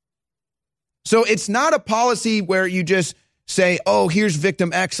 So it's not a policy where you just say, oh, here's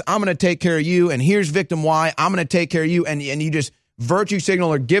victim X, I'm going to take care of you, and here's victim Y, I'm going to take care of you, and you just virtue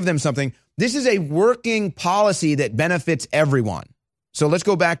signal or give them something. This is a working policy that benefits everyone. So let's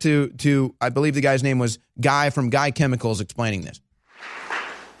go back to I believe the guy's name was Guy from Guy Chemicals explaining this.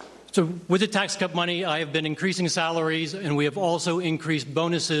 So with the tax cut money, I have been increasing salaries, and we have also increased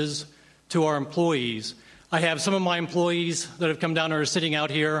bonuses to our employees. I have some of my employees that have come down and are sitting out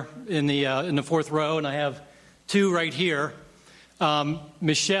here in the 4th row, and I have 2 right here.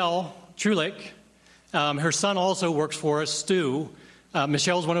 Michelle Trulich, her son also works for us, Stu.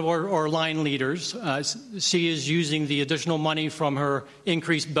 Michelle's one of our line leaders. She is using the additional money from her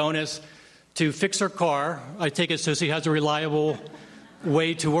increased bonus to fix her car. I take it so she has a reliable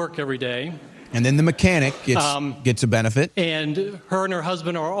way to work every day. And then the mechanic gets a benefit. And her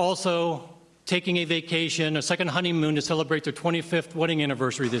husband are also taking a vacation, a second honeymoon, to celebrate their 25th wedding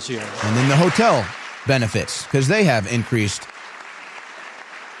anniversary this year. And then the hotel benefits, because they have increased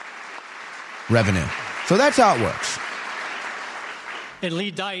revenue. So that's how it works. And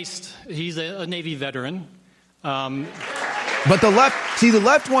Lee Deist, he's a Navy veteran. But the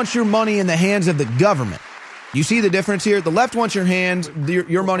left wants your money in the hands of the government. You see the difference here? The left wants your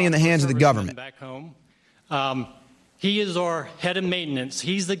money in the hands of the government. Back home. He is our head of maintenance.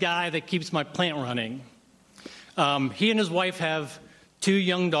 He's the guy that keeps my plant running. He and his wife have 2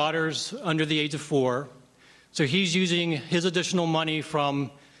 young daughters under the age of 4. So he's using his additional money from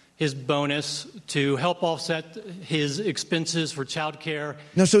his bonus to help offset his expenses for child care.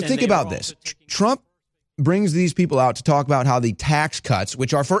 No, so think about this. Trump brings these people out to talk about how the tax cuts,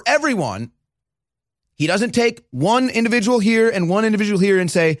 which are for everyone, he doesn't take one individual here and one individual here and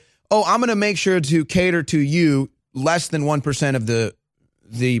say, oh, I'm going to make sure to cater to you, less than 1% of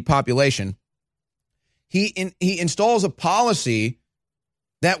the population. He installs a policy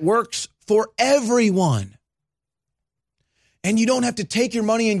that works for everyone. And you don't have to take your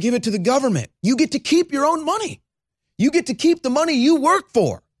money and give it to the government. You get to keep your own money. You get to keep the money you work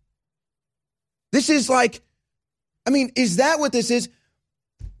for. This is like, is that what this is?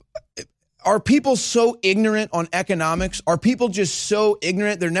 Are people so ignorant on economics? Are people just so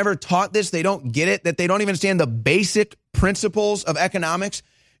ignorant? They're never taught this. They don't get it, that they don't even understand the basic principles of economics.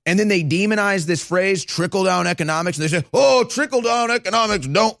 And then they demonize this phrase, trickle-down economics. And they say, oh, trickle-down economics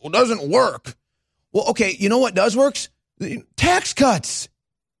doesn't work. Well, okay, you know what does work? Tax cuts.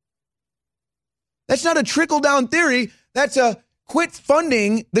 That's not a trickle-down theory. That's a quit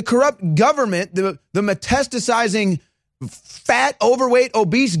funding the corrupt government, the metastasizing, fat, overweight,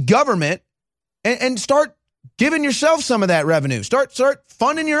 obese government, and start giving yourself some of that revenue. Start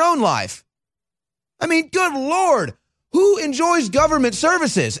funding your own life. Good Lord. Who enjoys government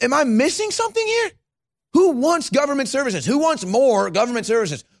services? Am I missing something here? Who wants government services? Who wants more government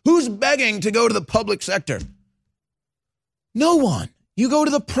services? Who's begging to go to the public sector? No one. You go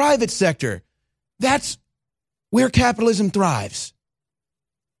to the private sector. That's where capitalism thrives.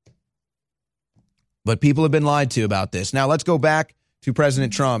 But people have been lied to about this. Now let's go back to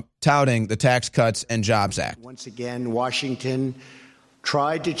President Trump touting the Tax Cuts and Jobs Act. Once again, Washington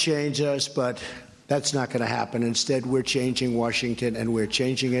tried to change us, but that's not going to happen. Instead, we're changing Washington, and we're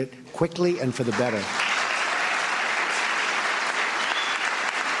changing it quickly and for the better.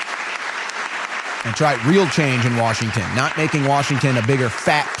 And try real change in Washington, not making Washington a bigger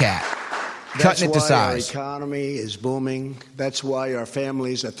fat cat, cutting it to size. That's why our economy is booming. That's why our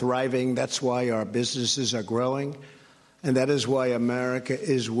families are thriving. That's why our businesses are growing. And that is why America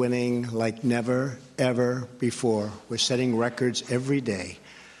is winning like never, ever before. We're setting records every day.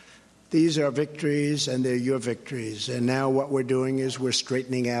 These are victories, and they're your victories. And now what we're doing is we're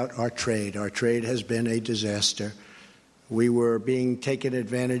straightening out our trade. Our trade has been a disaster. We were being taken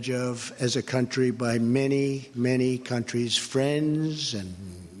advantage of as a country by many, many countries, friends and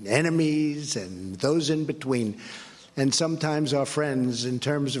enemies and those in between. And sometimes our friends, in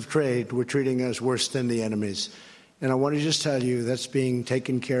terms of trade, were treating us worse than the enemies. And I want to just tell you that's being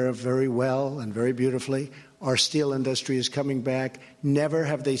taken care of very well and very beautifully. Our steel industry is coming back. Never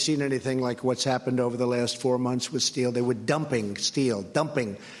have they seen anything like what's happened over the last 4 months with steel. They were dumping steel,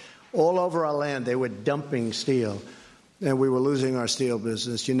 dumping. All over our land, they were dumping steel. And we were losing our steel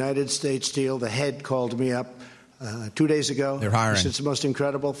business. United States Steel, the head called me up 2 days ago. They're hiring. It's the most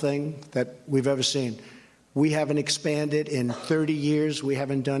incredible thing that we've ever seen. We haven't expanded in 30 years. We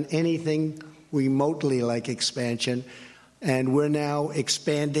haven't done anything remotely like expansion. And we're now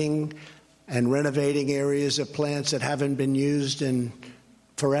expanding and renovating areas of plants that haven't been used in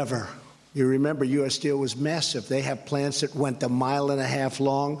forever. You remember U.S. Steel was massive. They have plants that went 1.5 miles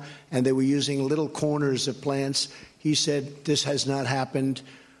long, and they were using little corners of plants. He said this has not happened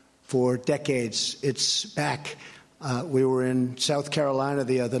for decades. It's back. We were in South Carolina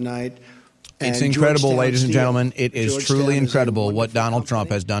the other night. It's incredible, ladies and gentlemen. It is truly incredible what Donald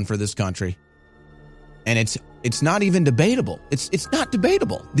Trump has done for this country. And it's not even debatable. It's not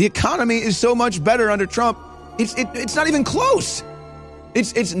debatable. The economy is so much better under Trump. It's not even close.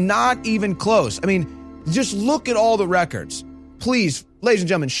 It's not even close. Just look at all the records. Please, ladies and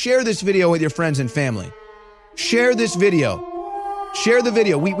gentlemen, share this video with your friends and family. Share this video. Share the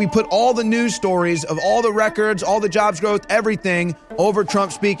video. We put all the news stories of all the records, all the jobs growth, everything over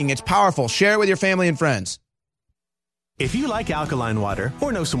Trump speaking. It's powerful. Share it with your family and friends. If you like alkaline water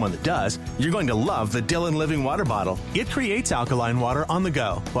or know someone that does, you're going to love the Dylan Living Water Bottle. It creates alkaline water on the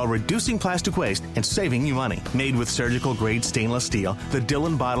go while reducing plastic waste and saving you money. Made with surgical-grade stainless steel, the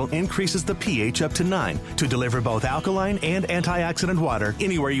Dylan bottle increases the pH up to 9 to deliver both alkaline and antioxidant water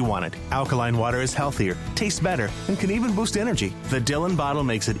anywhere you want it. Alkaline water is healthier, tastes better, and can even boost energy. The Dylan bottle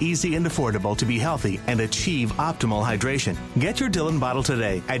makes it easy and affordable to be healthy and achieve optimal hydration. Get your Dylan bottle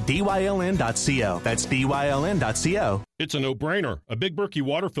today at dyln.co. That's dyln.co. It's a no-brainer. A Big Berkey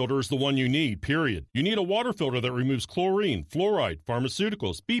water filter is the one you need, period. You need a water filter that removes chlorine, fluoride,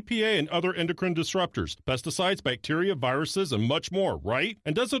 pharmaceuticals, BPA, and other endocrine disruptors, pesticides, bacteria, viruses, and much more, right?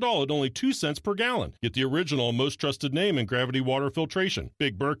 And does it all at only 2 cents per gallon. Get the original and most trusted name in gravity water filtration,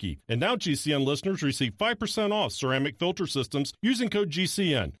 Big Berkey. And now GCN listeners receive 5% off ceramic filter systems using code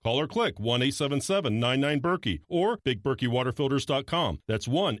GCN. Call or click 1-877-99-BERKEY or BigBerkeyWaterFilters.com. That's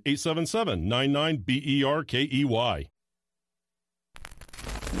 1-877-99-BERKEY.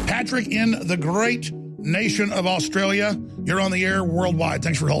 Patrick in the great nation of Australia. You're on the air worldwide.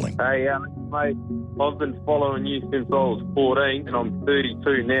 Thanks for holding. Hey, mate. I've been following you since I was 14, and I'm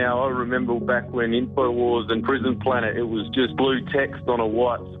 32 now. I remember back when InfoWars and Prison Planet, it was just blue text on a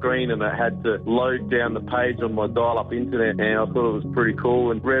white screen, and I had to load down the page on my dial-up internet, and I thought it was pretty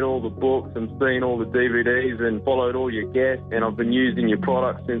cool, and read all the books and seen all the DVDs and followed all your guests, and I've been using your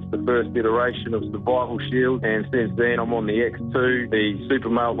product since the first iteration of Survival Shield, and since then I'm on the X2, the Super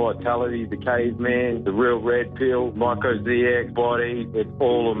Male Vitality, the Caveman, the Real Red Pill, Myco ZX Body. It's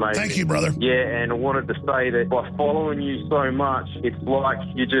all amazing. Thank you, brother. Yeah, and I wanted to say that by following you so much, it's like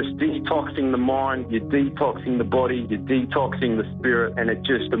you're just detoxing the mind, you're detoxing the body, you're detoxing the spirit, and it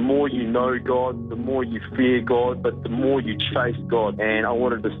just, the more you know God, the more you fear God, but the more you chase God. And I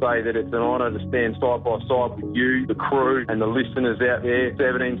wanted to say that it's an honour to stand side by side with you, the crew, and the listeners out there,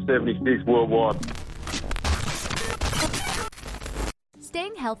 1776 worldwide.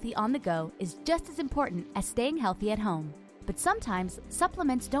 Staying healthy on the go is just as important as staying healthy at home. But sometimes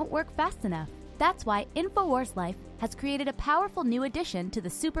supplements don't work fast enough. That's why InfoWars Life has created a powerful new addition to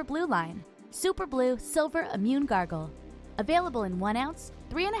the Super Blue line, Super Blue Silver Immune Gargle. Available in 1 ounce,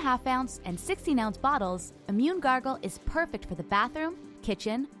 3.5 ounce, and 16 ounce bottles, Immune Gargle is perfect for the bathroom,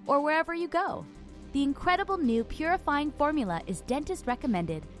 kitchen, or wherever you go. The incredible new purifying formula is dentist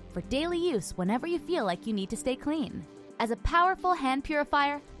recommended for daily use whenever you feel like you need to stay clean. As a powerful hand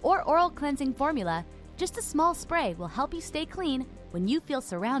purifier or oral cleansing formula, just a small spray will help you stay clean when you feel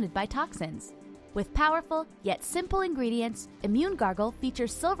surrounded by toxins. With powerful yet simple ingredients, Immune Gargle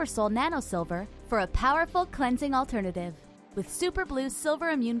features Silver Sol Nano Silver for a powerful cleansing alternative. With Super Blue Silver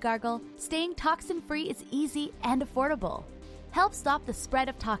Immune Gargle, staying toxin-free is easy and affordable. Help stop the spread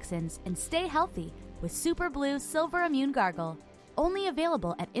of toxins and stay healthy with Super Blue Silver Immune Gargle. Only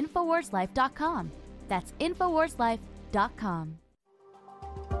available at InfoWarsLife.com. That's InfoWarsLife.com.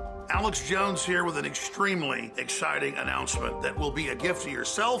 Alex Jones here with an extremely exciting announcement that will be a gift to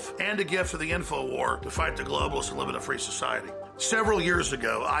yourself and a gift to the InfoWar to fight the globalists and live in a free society. Several years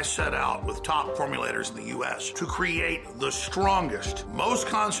ago, I set out with top formulators in the U.S. to create the strongest, most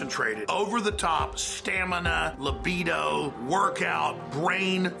concentrated, over-the-top stamina, libido, workout,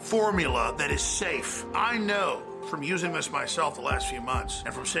 brain formula that is safe. I know from using this myself the last few months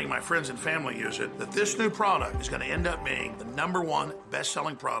and from seeing my friends and family use it, that this new product is going to end up being the #1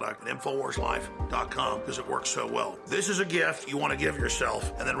 best-selling product at InfoWarsLife.com because it works so well. This is a gift you want to give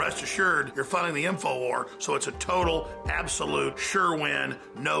yourself, and then rest assured you're funding the InfoWar, so it's a total, absolute, sure win,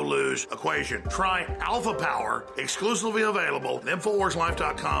 no-lose equation. Try Alpha Power, exclusively available at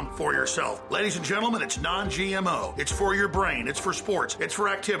InfoWarsLife.com for yourself. Ladies and gentlemen, it's non-GMO. It's for your brain. It's for sports. It's for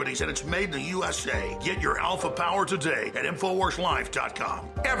activities, and it's made in the USA. Get your Alpha Power today at InfoWarsLife.com.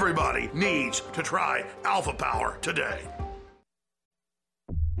 Everybody needs to try Alpha Power today.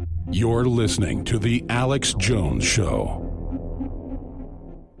 You're listening to The Alex Jones Show.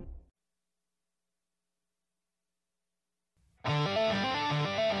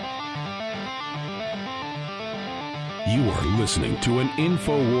 You are listening to an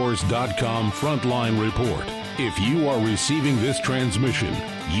Infowars.com frontline report. If you are receiving this transmission,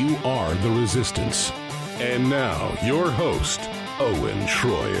 you are the resistance. And now, your host, Owen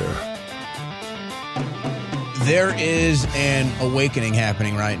Schroyer. There is an awakening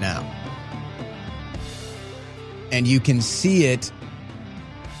happening right now. And you can see it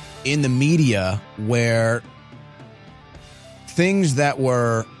in the media where things that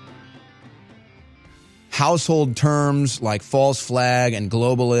were household terms like false flag and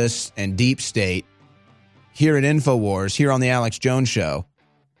globalists and deep state here at InfoWars, here on the Alex Jones Show,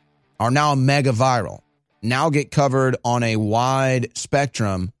 are now mega viral. Now get covered on a wide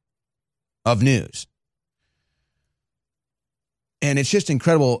spectrum of news. And it's just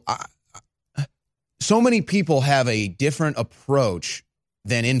incredible. So many people have a different approach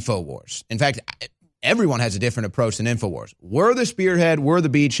than InfoWars. In fact, everyone has a different approach than InfoWars. We're the spearhead, we're the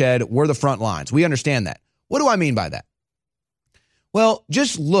beachhead, we're the front lines. We understand that. What do I mean by that? Well,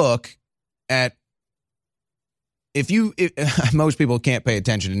 just look at, most people can't pay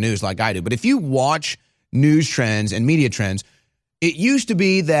attention to news like I do, but if you watch news trends and media trends, it used to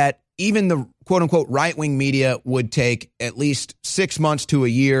be that even the quote-unquote right-wing media would take at least 6 months to a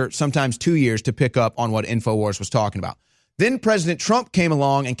year, sometimes 2 years, to pick up on what InfoWars was talking about. Then President Trump came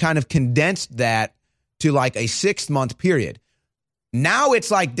along and kind of condensed that to like a 6-month period. Now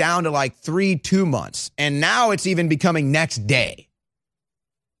it's like down to like 2 months, and now it's even becoming next day.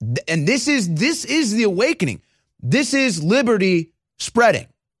 And this is the awakening. This is liberty spreading.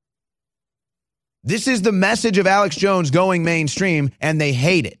 This is the message of Alex Jones going mainstream, and they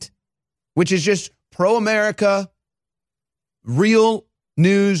hate it, which is just pro-America, real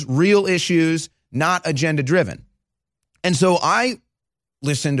news, real issues, not agenda-driven. And so I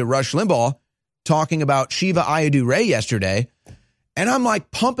listened to Rush Limbaugh talking about Shiva Ayyadurai yesterday, and I'm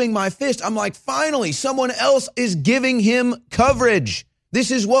like pumping my fist. I'm like, finally, someone else is giving him coverage. This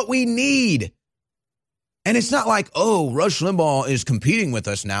is what we need. And it's not like, oh, Rush Limbaugh is competing with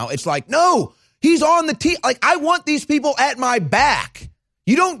us now. It's like, no, he's on the team. Like, I want these people at my back.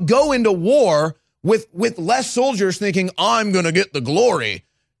 You don't go into war with less soldiers thinking, I'm going to get the glory.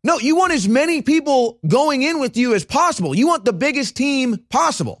 No, you want as many people going in with you as possible. You want the biggest team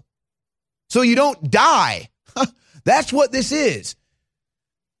possible so you don't die. That's what this is.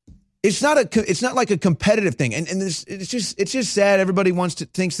 It's not like a competitive thing. And it's just sad. Everybody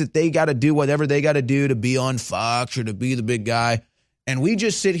thinks that they got to do whatever they got to do to be on Fox or to be the big guy. And we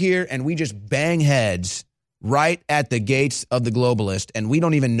just sit here and we just bang heads right at the gates of the globalist, and we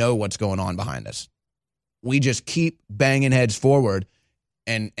don't even know what's going on behind us. We just keep banging heads forward,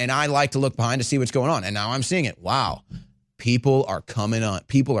 and I like to look behind to see what's going on. And now I'm seeing it. Wow. People are coming up.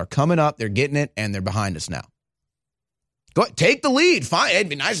 People are coming up. They're getting it, and they're behind us now. Go take the lead. Fine. It'd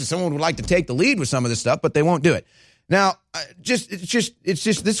be nice if someone would like to take the lead with some of this stuff, but they won't do it. Now, it's just this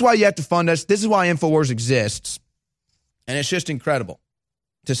is why you have to fund us. This is why InfoWars exists. And it's just incredible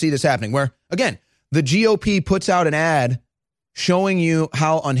to see this happening, where, again, the GOP puts out an ad showing you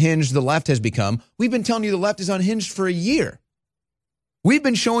how unhinged the left has become. We've been telling you the left is unhinged for a year. We've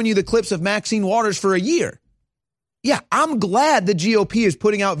been showing you the clips of Maxine Waters for a year. Yeah, I'm glad the GOP is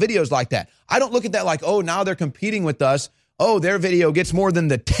putting out videos like that. I don't look at that like, oh, now they're competing with us. Oh, their video gets more than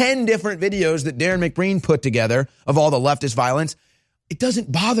the 10 different videos that Darren McBreen put together of all the leftist violence. It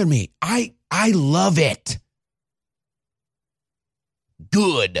doesn't bother me. I love it.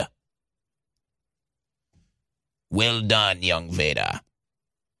 Good. Well done, young Veda.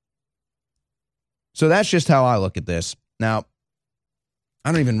 So that's just how I look at this. Now,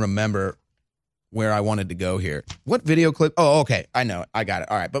 I don't even remember where I wanted to go here. What video clip? Oh, okay. I know it. I got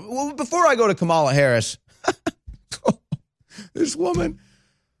it. All right. But before I go to Kamala Harris, this woman,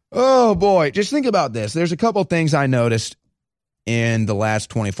 oh boy, just think about this. There's a couple things I noticed in the last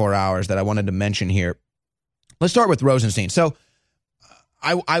 24 hours that I wanted to mention here. Let's start with Rosenstein. So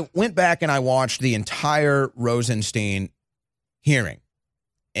I went back and I watched the entire Rosenstein hearing,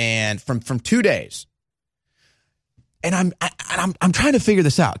 and from 2 days. And I'm trying to figure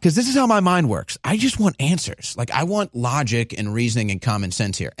this out, because this is how my mind works. I just want answers. Like, I want logic and reasoning and common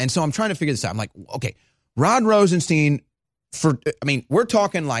sense here. And so I'm trying to figure this out. I'm like, okay, Rod Rosenstein, we're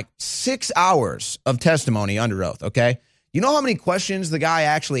talking like 6 hours of testimony under oath, okay? You know how many questions the guy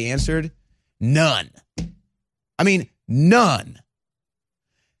actually answered? None. None.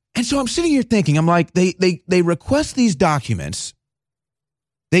 And so I'm sitting here thinking, I'm like, they request these documents.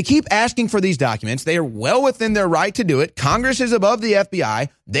 They keep asking for these documents. They are well within their right to do it. Congress is above the FBI.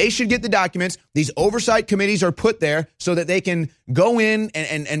 They should get the documents. These oversight committees are put there so that they can go in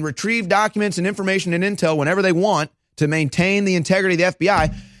and retrieve documents and information and intel whenever they want to maintain the integrity of the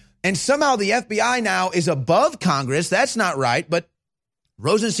FBI. And somehow the FBI now is above Congress. That's not right. But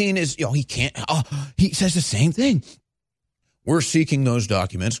Rosenstein is, he can't. He says the same thing. We're seeking those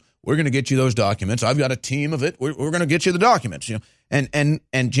documents. We're going to get you those documents. I've got a team of it. We're going to get you the documents.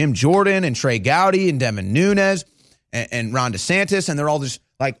 And Jim Jordan and Trey Gowdy and Devin Nunes and Ron DeSantis, and they're all just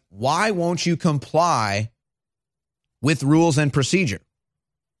like, why won't you comply with rules and procedure?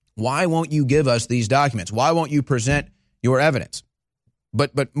 Why won't you give us these documents? Why won't you present your evidence?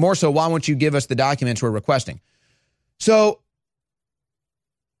 But more so, why won't you give us the documents we're requesting? So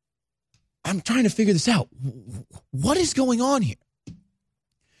I'm trying to figure this out. What is going on here?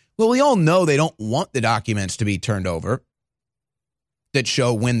 Well, we all know they don't want the documents to be turned over that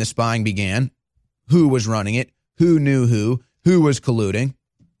show when the spying began, who was running it, who knew who, who was colluding.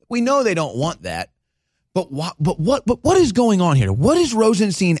 We know they don't want that. But what is going on here? What is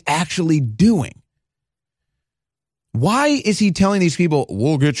Rosenstein actually doing? Why is he telling these people,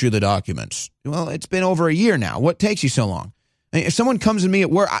 we'll get you the documents? Well, it's been over a year now. What takes you so long? I mean, if someone comes to me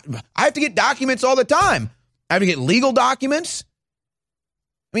at work, I have to get documents all the time. I have to get legal documents.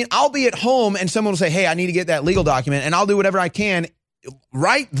 I mean, I'll be at home and someone will say, hey, I need to get that legal document, and I'll do whatever I can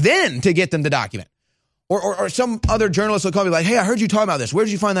right then to get them the document. Or some other journalist will call me like, hey, I heard you talking about this. Where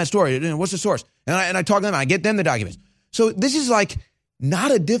did you find that story? What's the source? And I talk to them and I get them the documents. So this is like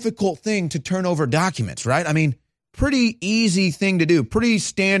not a difficult thing to turn over documents, right? I mean, pretty easy thing to do, pretty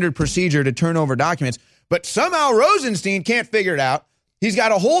standard procedure to turn over documents. But somehow Rosenstein can't figure it out. He's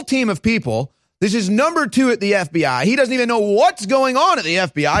got a whole team of people. This is number 2 at the FBI. He doesn't even know what's going on at the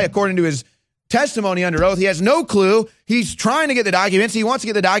FBI, according to his testimony under oath. He has no clue. He's trying to get the documents. He wants to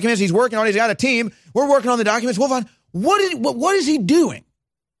get the documents. He's working on it. He's got a team. We're working on the documents. We'll find what is he doing?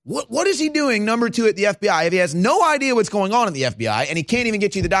 What is he doing, number 2 at the FBI, if he has no idea what's going on at the FBI and he can't even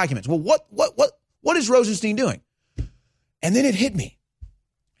get you the documents? Well, what is Rosenstein doing? And then it hit me.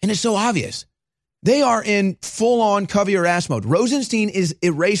 And it's so obvious. They are in full-on cover your ass mode. Rosenstein is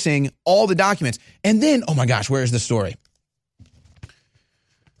erasing all the documents. And then, oh my gosh, where is the story?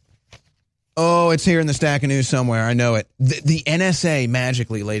 Oh, it's here in the stack of news somewhere. I know it. The NSA,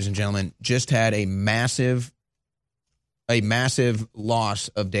 magically, ladies and gentlemen, just had a massive loss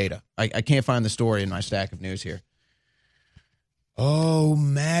of data. I can't find the story in my stack of news here. Oh,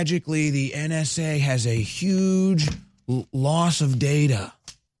 magically, the NSA has a huge loss of data.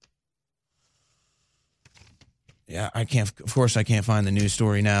 Yeah, of course I can't find the news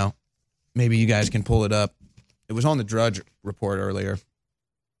story now. Maybe you guys can pull it up. It was on the Drudge Report earlier.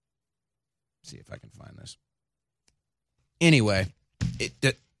 See if I can find this. Anyway,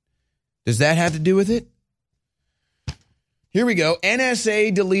 does that have to do with it? Here we go.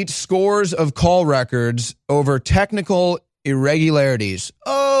 NSA deletes scores of call records over technical irregularities.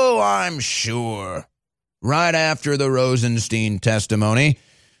 Oh, I'm sure. Right after the Rosenstein testimony,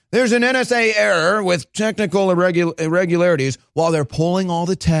 there's an NSA error with technical irregularities while they're pulling all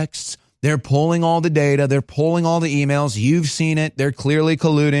the texts. They're pulling all the data. They're pulling all the emails. You've seen it. They're clearly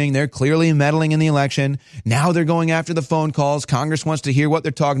colluding. They're clearly meddling in the election. Now they're going after the phone calls. Congress wants to hear what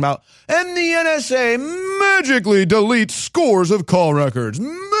they're talking about. And the NSA magically deletes scores of call records.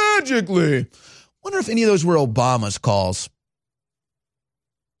 Magically. Wonder if any of those were Obama's calls.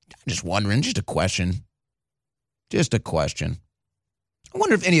 I'm just wondering. Just a question. Just a question. I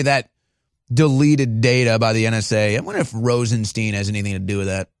wonder if any of that deleted data by the NSA, I wonder if Rosenstein has anything to do with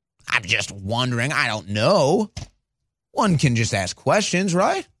that. I'm just wondering. I don't know. One can just ask questions,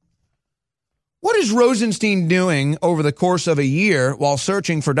 right? What is Rosenstein doing over the course of a year while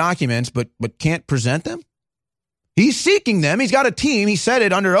searching for documents but can't present them? He's seeking them. He's got a team. He said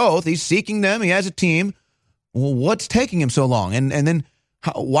it under oath. He's seeking them. He has a team. Well, what's taking him so long? And then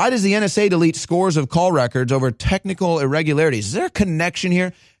why does the NSA delete scores of call records over technical irregularities? Is there a connection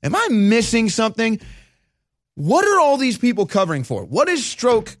here? Am I missing something? What are all these people covering for? What is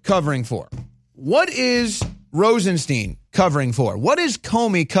Strzok covering for? What is Rosenstein covering for? What is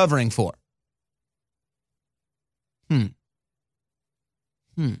Comey covering for?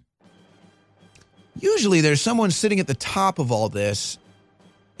 Usually there's someone sitting at the top of all this,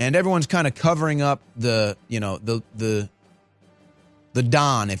 and everyone's kind of covering up the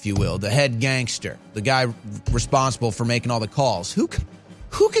Don, if you will, the head gangster, the guy responsible for making all the calls. Who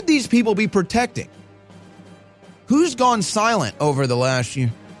could these people be protecting? Who's gone silent over the last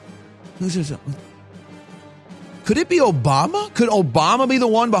year? Could it be Obama? Could Obama be the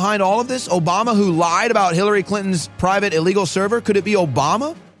one behind all of this? Obama who lied about Hillary Clinton's private illegal server? Could it be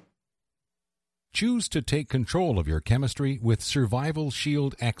Obama? Choose to take control of your chemistry with Survival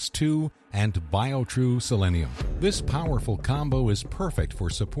Shield X2 and BioTrue Selenium. This powerful combo is perfect for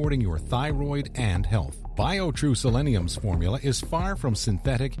supporting your thyroid and health. BioTrue Selenium's formula is far from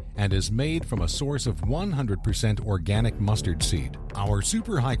synthetic and is made from a source of 100% organic mustard seed. Our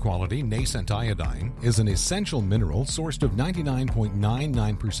super high-quality nascent iodine is an essential mineral sourced of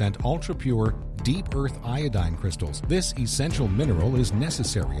 99.99% ultra-pure deep earth iodine crystals. This essential mineral is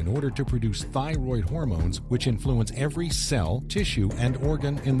necessary in order to produce thyroid hormones, which influence every cell, tissue, and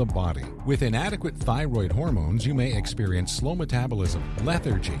organ in the body. With inadequate thyroid hormones, you may experience slow metabolism,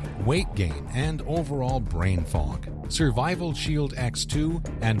 lethargy, weight gain, and overall brain fog. Survival Shield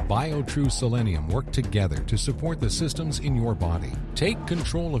X2 and BioTrue Selenium work together to support the systems in your body. Take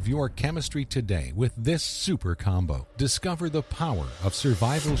control of your chemistry today with this super combo. Discover the power of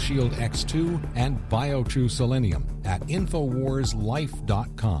Survival Shield X2 and BioTrue Selenium at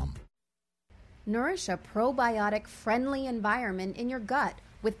InfoWarsLife.com. Nourish a probiotic-friendly environment in your gut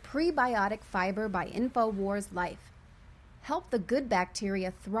with Prebiotic Fiber by InfoWars Life. Help the good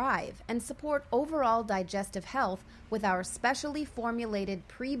bacteria thrive and support overall digestive health with our specially formulated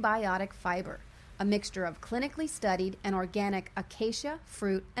Prebiotic Fiber, a mixture of clinically studied and organic acacia,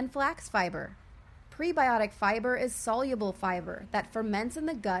 fruit, and flax fiber. Prebiotic fiber is soluble fiber that ferments in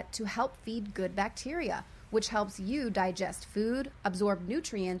the gut to help feed good bacteria, which helps you digest food, absorb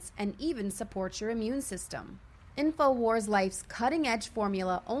nutrients, and even support your immune system. InfoWars Life's cutting-edge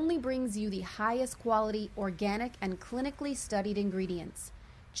formula only brings you the highest quality, organic, and clinically studied ingredients.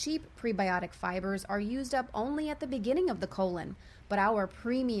 Cheap prebiotic fibers are used up only at the beginning of the colon, but our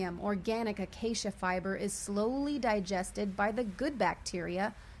premium organic acacia fiber is slowly digested by the good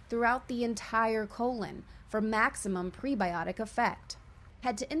bacteria throughout the entire colon for maximum prebiotic effect.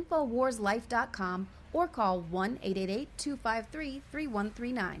 Head to InfoWarsLife.com or call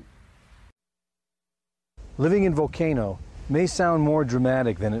 1-888-253-3139. Living in Volcano may sound more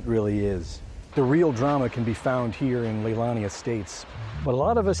dramatic than it really is. The real drama can be found here in Leilani Estates. But a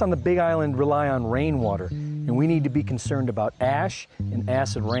lot of us on the Big Island rely on rainwater, and we need to be concerned about ash and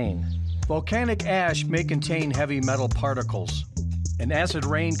acid rain. Volcanic ash may contain heavy metal particles, and acid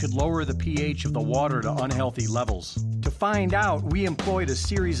rain could lower the pH of the water to unhealthy levels. To find out, we employed a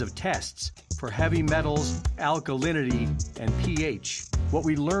series of tests for heavy metals, alkalinity, and pH. What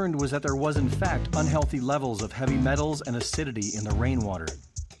we learned was that there was in fact unhealthy levels of heavy metals and acidity in the rainwater.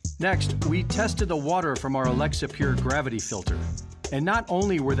 Next, we tested the water from our Alexa Pure gravity filter. And not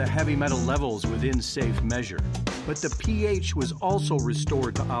only were the heavy metal levels within safe measure, but the pH was also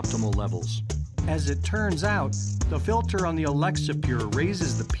restored to optimal levels. As it turns out, the filter on the Alexa Pure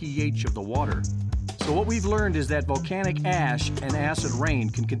raises the pH of the water. So what we've learned is that volcanic ash and acid rain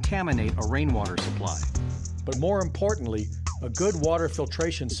can contaminate a rainwater supply. But more importantly, a good water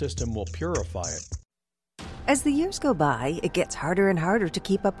filtration system will purify it. As the years go by, it gets harder and harder to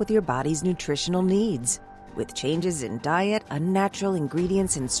keep up with your body's nutritional needs. With changes in diet, unnatural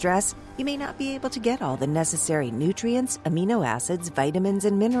ingredients, and stress, you may not be able to get all the necessary nutrients, amino acids, vitamins,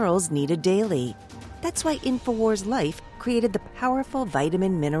 and minerals needed daily. That's why InfoWars Life created the powerful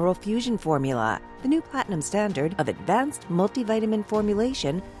Vitamin Mineral Fusion formula. The new platinum standard of advanced multivitamin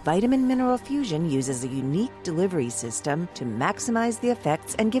formulation, Vitamin Mineral Fusion uses a unique delivery system to maximize the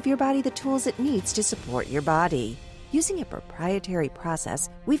effects and give your body the tools it needs to support your body. Using a proprietary process,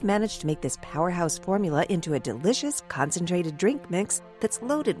 we've managed to make this powerhouse formula into a delicious, concentrated drink mix that's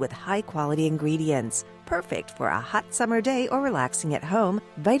loaded with high-quality ingredients. Perfect for a hot summer day or relaxing at home,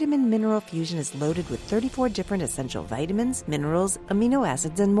 Vitamin Mineral Fusion is loaded with 34 different essential vitamins, minerals, amino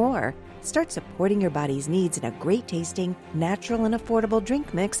acids, and more. Start supporting your body's needs in a great-tasting, natural, and affordable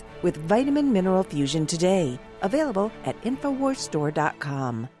drink mix with Vitamin Mineral Fusion today. Available at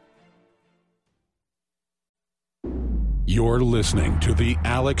InfoWarsStore.com. You're listening to The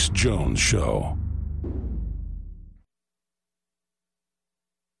Alex Jones Show.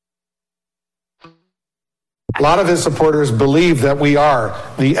 A lot of his supporters believe that we are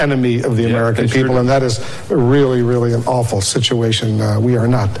the enemy of the American people, and that is really, really an awful situation. We are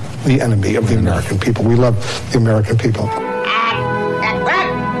not the enemy of the American people. We love the American people.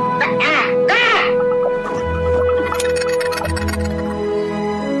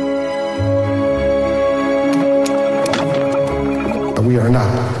 We are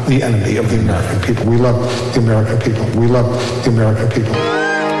not the enemy of the American people. We love the American people. We love the American people.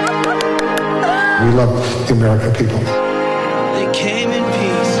 We love the American people. They came in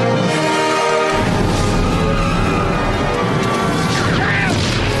peace.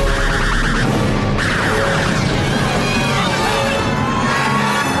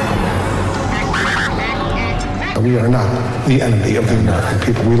 We are not the enemy of the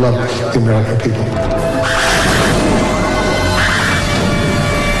American people. We love the American people.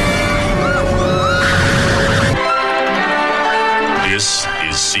 This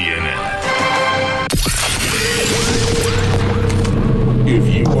is CNN. If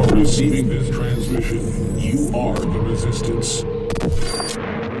you are receiving this transmission, you are the resistance.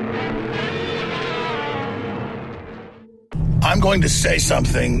 I'm going to say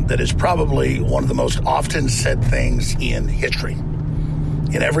something that is probably one of the most often said things in history.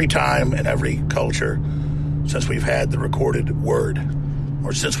 In every time, in every culture, since we've had the recorded word,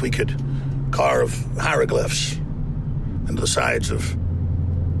 or since we could carve hieroglyphs into the sides of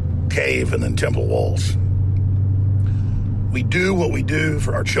cave and then temple walls. We do what we do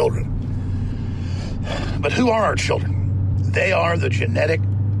for our children. But who are our children? They are the genetic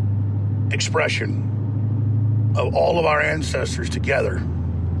expression of all of our ancestors together,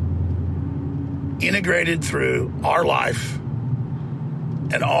 integrated through our life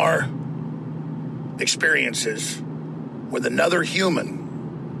and our experiences with another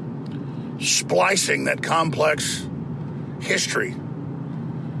human, splicing that complex history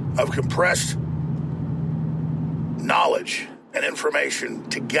of compressed knowledge and information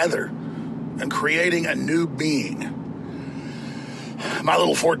together and creating a new being. My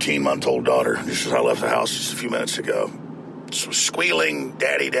little 14-month-old daughter, just as I left the house just a few minutes ago, squealing,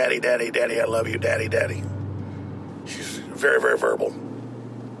 "Daddy, Daddy, Daddy, Daddy, I love you, Daddy, Daddy." She's very, very verbal.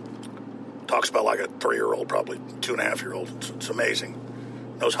 Talks about like a 3-year-old, probably 2.5-year-old. It's amazing.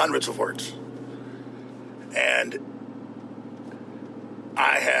 Knows hundreds of words. And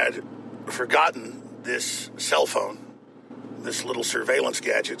I had forgotten this cell phone, this little surveillance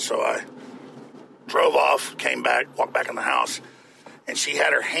gadget, so I drove off, came back, walked back in the house, and she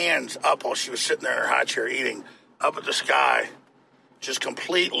had her hands up while she was sitting there in her high chair eating, up at the sky, just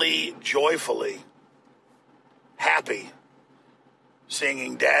completely joyfully happy,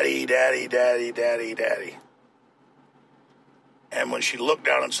 singing, "Daddy, Daddy, Daddy, Daddy, Daddy." And when she looked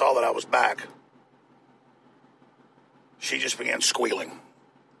down and saw that I was back, she just began squealing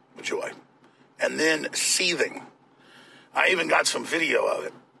with joy and then seething. I even got some video of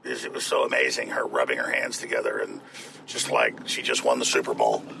it. It was so amazing, her rubbing her hands together and just like she just won the Super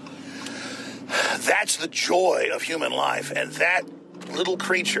Bowl. That's the joy of human life, and that little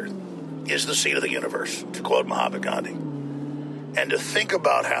creature is the seed of the universe, to quote Mahatma Gandhi. And to think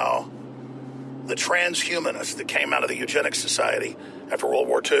about how the transhumanists that came out of the Eugenics Society after World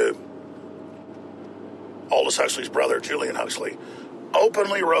War II, Aldous Huxley's brother, Julian Huxley,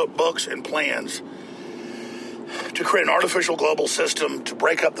 openly wrote books and plans to create an artificial global system, to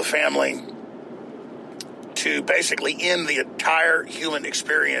break up the family, to basically end the entire human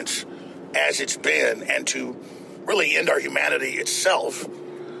experience as it's been, and to really end our humanity itself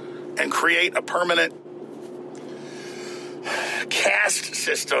and create a permanent caste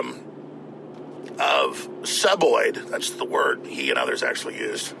system of suboid, that's the word he and others actually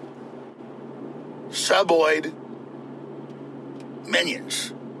used, suboid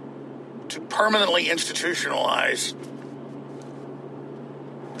minions, to permanently institutionalize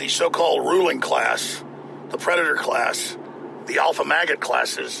the so-called ruling class, the predator class, the alpha maggot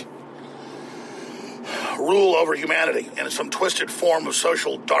classes, rule over humanity in some twisted form of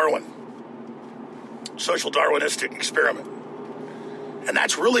social Darwinistic experiment. And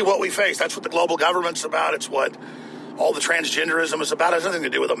that's really what we face. That's what the global government's about. It's what all the transgenderism is about. It has nothing to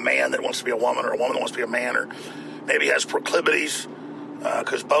do with a man that wants to be a woman or a woman that wants to be a man, or maybe has proclivities,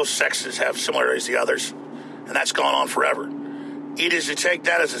 because both sexes have similarities to the others, and that's gone on forever. It is to take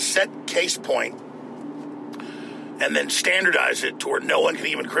that as a set case point and then standardize it to where no one can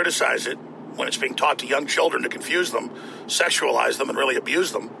even criticize it when it's being taught to young children to confuse them, sexualize them, and really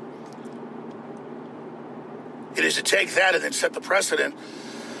abuse them. It is to take that and then set the precedent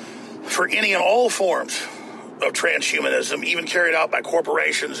for any and all forms of transhumanism, even carried out by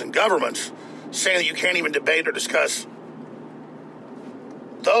corporations and governments, saying that you can't even debate or discuss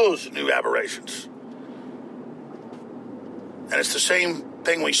those new aberrations. And it's the same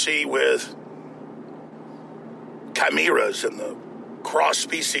thing we see with chimeras and the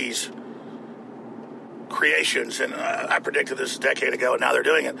cross-species creations. And I predicted this a decade ago, and now they're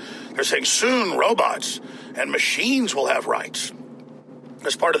doing it. They're saying soon robots and machines will have rights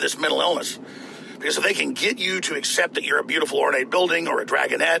as part of this mental illness. Because if they can get you to accept that you're a beautiful ornate building or a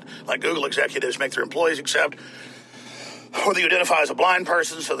dragonette, like Google executives make their employees accept, or that you identify as a blind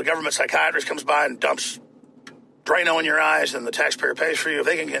person, so the government psychiatrist comes by and dumps Drano in your eyes and the taxpayer pays for you, if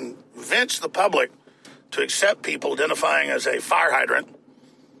they can convince the public to accept people identifying as a fire hydrant,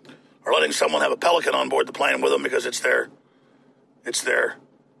 or letting someone have a pelican on board the plane with them because it's their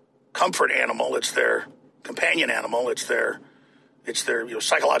comfort animal, it's their companion animal, it's their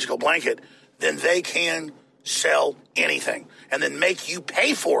psychological blanket, then they can sell anything and then make you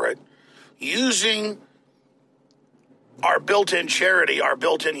pay for it using our built-in charity, our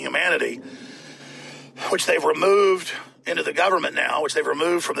built-in humanity, which they've removed into the government now, which they've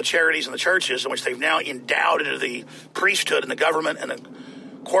removed from the charities and the churches, and which they've now endowed into the priesthood and the government and the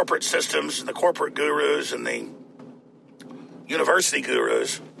corporate systems and the corporate gurus and the university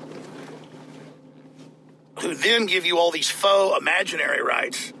gurus, who then give you all these faux imaginary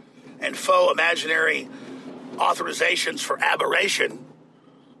rights and faux imaginary authorizations for aberration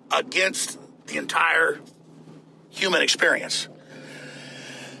against the entire human experience.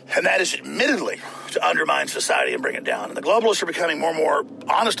 And that is admittedly to undermine society and bring it down. And the globalists are becoming more and more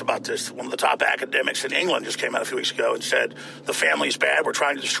honest about this. One of the top academics in England just came out a few weeks ago and said the family is bad, we're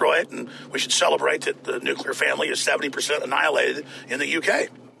trying to destroy it, and we should celebrate that the nuclear family is 70% annihilated in the UK.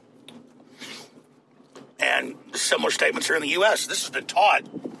 And similar statements here in the U.S. This has been taught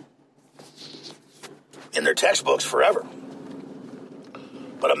in their textbooks forever.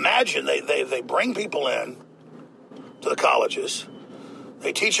 But imagine they bring people in to the colleges.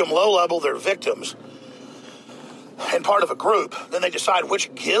 They teach them low level, they're victims, and part of a group. Then they decide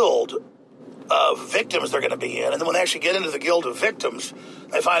which guild of victims they're going to be in. And then when they actually get into the guild of victims,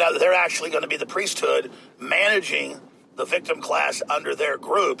 they find out that they're actually going to be the priesthood managing the victim class under their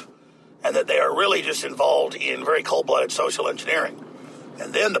group, and that they are really just involved in very cold-blooded social engineering.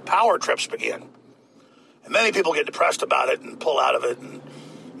 And then the power trips begin. And many people get depressed about it and pull out of it and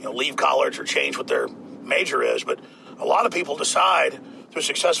leave college or change what their major is. But a lot of people decide through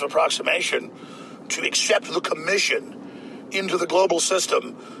successive approximation to accept the commission into the global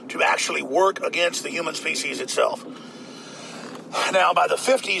system to actually work against the human species itself. Now, by the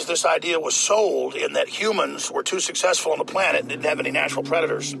 50s, this idea was sold in that humans were too successful on the planet and didn't have any natural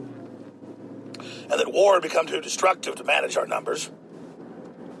predators, and that war had become too destructive to manage our numbers.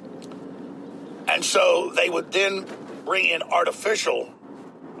 And so they would then bring in artificial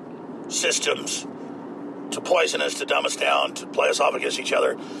systems to poison us, to dumb us down, to play us off against each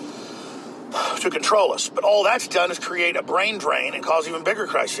other, to control us. But all that's done is create a brain drain and cause even bigger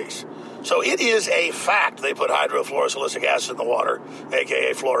crises. So it is a fact they put hydrofluorosilicic acid in the water,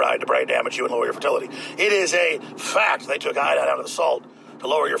 a.k.a. fluoride, to brain damage you and lower your fertility. It is a fact they took iodine out of the salt to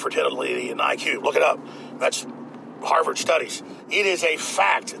lower your fertility and IQ. Look it up. That's Harvard studies. It is a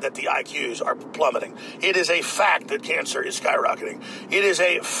fact that the IQs are plummeting. It is a fact that cancer is skyrocketing. It is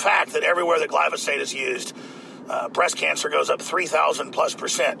a fact that everywhere that glyphosate is used, breast cancer goes up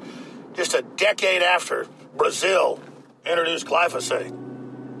 3,000+%. Just a decade after Brazil introduced glyphosate,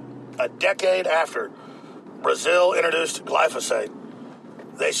 a decade after Brazil introduced glyphosate,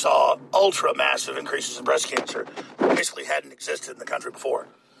 they saw ultra-massive increases in breast cancer that basically hadn't existed in the country before.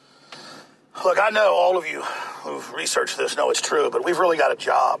 Look, I know all of you who've researched this know it's true, but we've really got a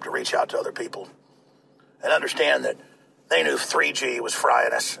job to reach out to other people and understand that they knew 3G was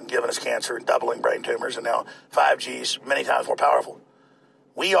frying us and giving us cancer and doubling brain tumors, and now 5G is many times more powerful.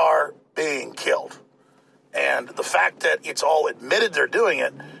 We are being killed. And the fact that it's all admitted they're doing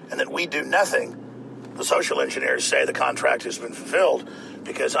it and that we do nothing, the social engineers say the contract has been fulfilled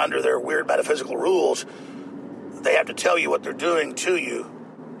because under their weird metaphysical rules, they have to tell you what they're doing to you.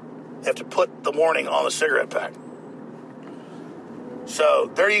 They have to put the warning on the cigarette pack.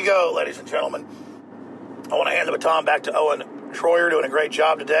 So there you go, ladies and gentlemen. I want to hand the baton back to Owen Schroyer, doing a great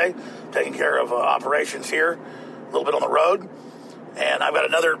job today, taking care of operations here, a little bit on the road. And I've got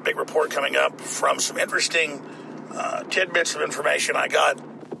another big report coming up from some interesting tidbits of information I got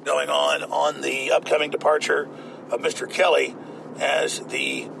going on the upcoming departure of Mr. Kelly as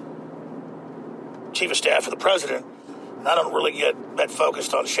the chief of staff of the president. And I don't really get that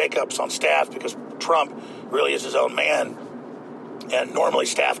focused on shakeups on staff because Trump really is his own man. And normally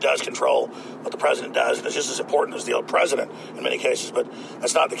staff does control what the president does, and it's just as important as the old president in many cases, but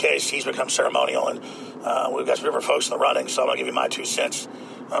that's not the case. He's become ceremonial, and we've got some different folks in the running, so I'm going to give you my 2 cents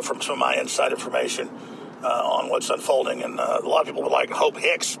from some of my inside information on what's unfolding. And a lot of people would like Hope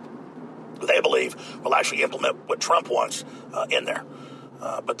Hicks, who they believe will actually implement what Trump wants in there.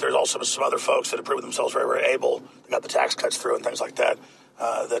 But there's also some other folks that have proven themselves very, very able. They got the tax cuts through and things like that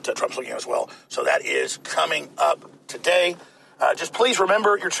that Trump's looking at as well. So that is coming up today. Just please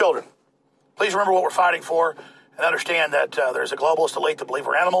remember your children. Please remember what we're fighting for and understand that there's a globalist elite that believe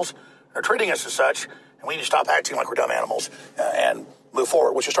we're animals. They're treating us as such, and we need to stop acting like we're dumb animals and move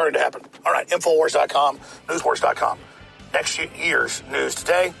forward, which is starting to happen. All right, Infowars.com, Newswars.com. Next year's news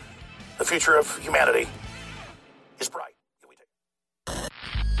today, the future of humanity is bright.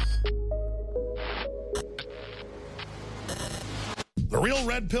 The Real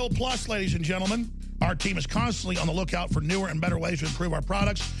Red Pill Plus, ladies and gentlemen. Our team is constantly on the lookout for newer and better ways to improve our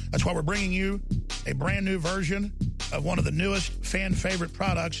products. That's why we're bringing you a brand new version of one of the newest fan favorite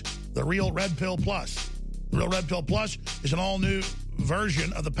products, the Real Red Pill Plus. The Real Red Pill Plus is an all-new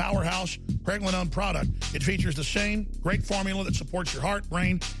version of the powerhouse Pregnenolone product. It features the same great formula that supports your heart,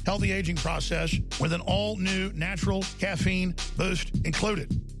 brain, healthy aging process with an all-new natural caffeine boost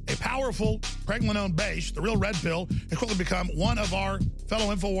included. A powerful Pregnenolone base, the Real Red Pill, has quickly become one of our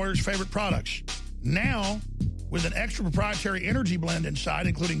fellow InfoWarriors' favorite products. Now, with an extra proprietary energy blend inside,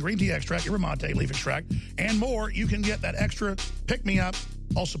 including green tea extract, yerba mate leaf extract, and more, you can get that extra pick-me-up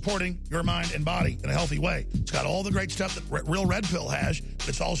while supporting your mind and body in a healthy way. It's got all the great stuff that Real Red Pill has, but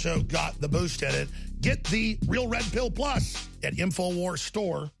it's also got the boost in it. Get the Real Red Pill Plus at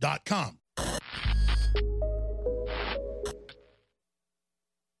InfoWarsStore.com.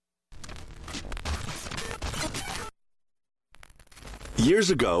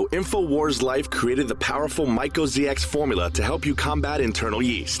 Years ago, InfoWars Life created the powerful MycoZX formula to help you combat internal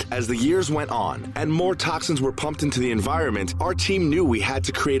yeast. As the years went on and more toxins were pumped into the environment, our team knew we had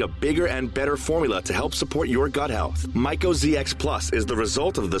to create a bigger and better formula to help support your gut health. MycoZX Plus is the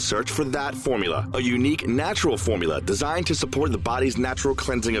result of the search for that formula, a unique natural formula designed to support the body's natural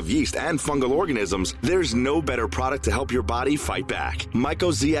cleansing of yeast and fungal organisms. There's no better product to help your body fight back.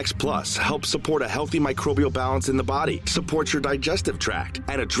 MycoZX Plus helps support a healthy microbial balance in the body, supports your digestive tract,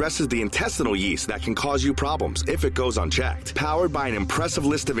 and addresses the intestinal yeast that can cause you problems if it goes unchecked. Powered by an impressive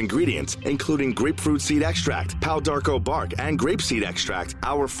list of ingredients, including grapefruit seed extract, Palo d'Arco bark, and grapeseed extract,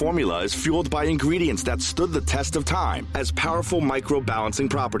 our formula is fueled by ingredients that stood the test of time as powerful microbalancing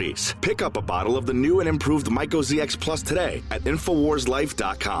properties. Pick up a bottle of the new and improved MycoZX Plus today at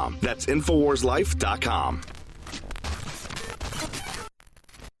InfoWarsLife.com. That's InfoWarsLife.com.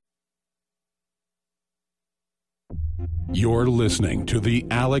 You're listening to The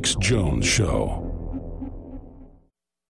Alex Jones Show.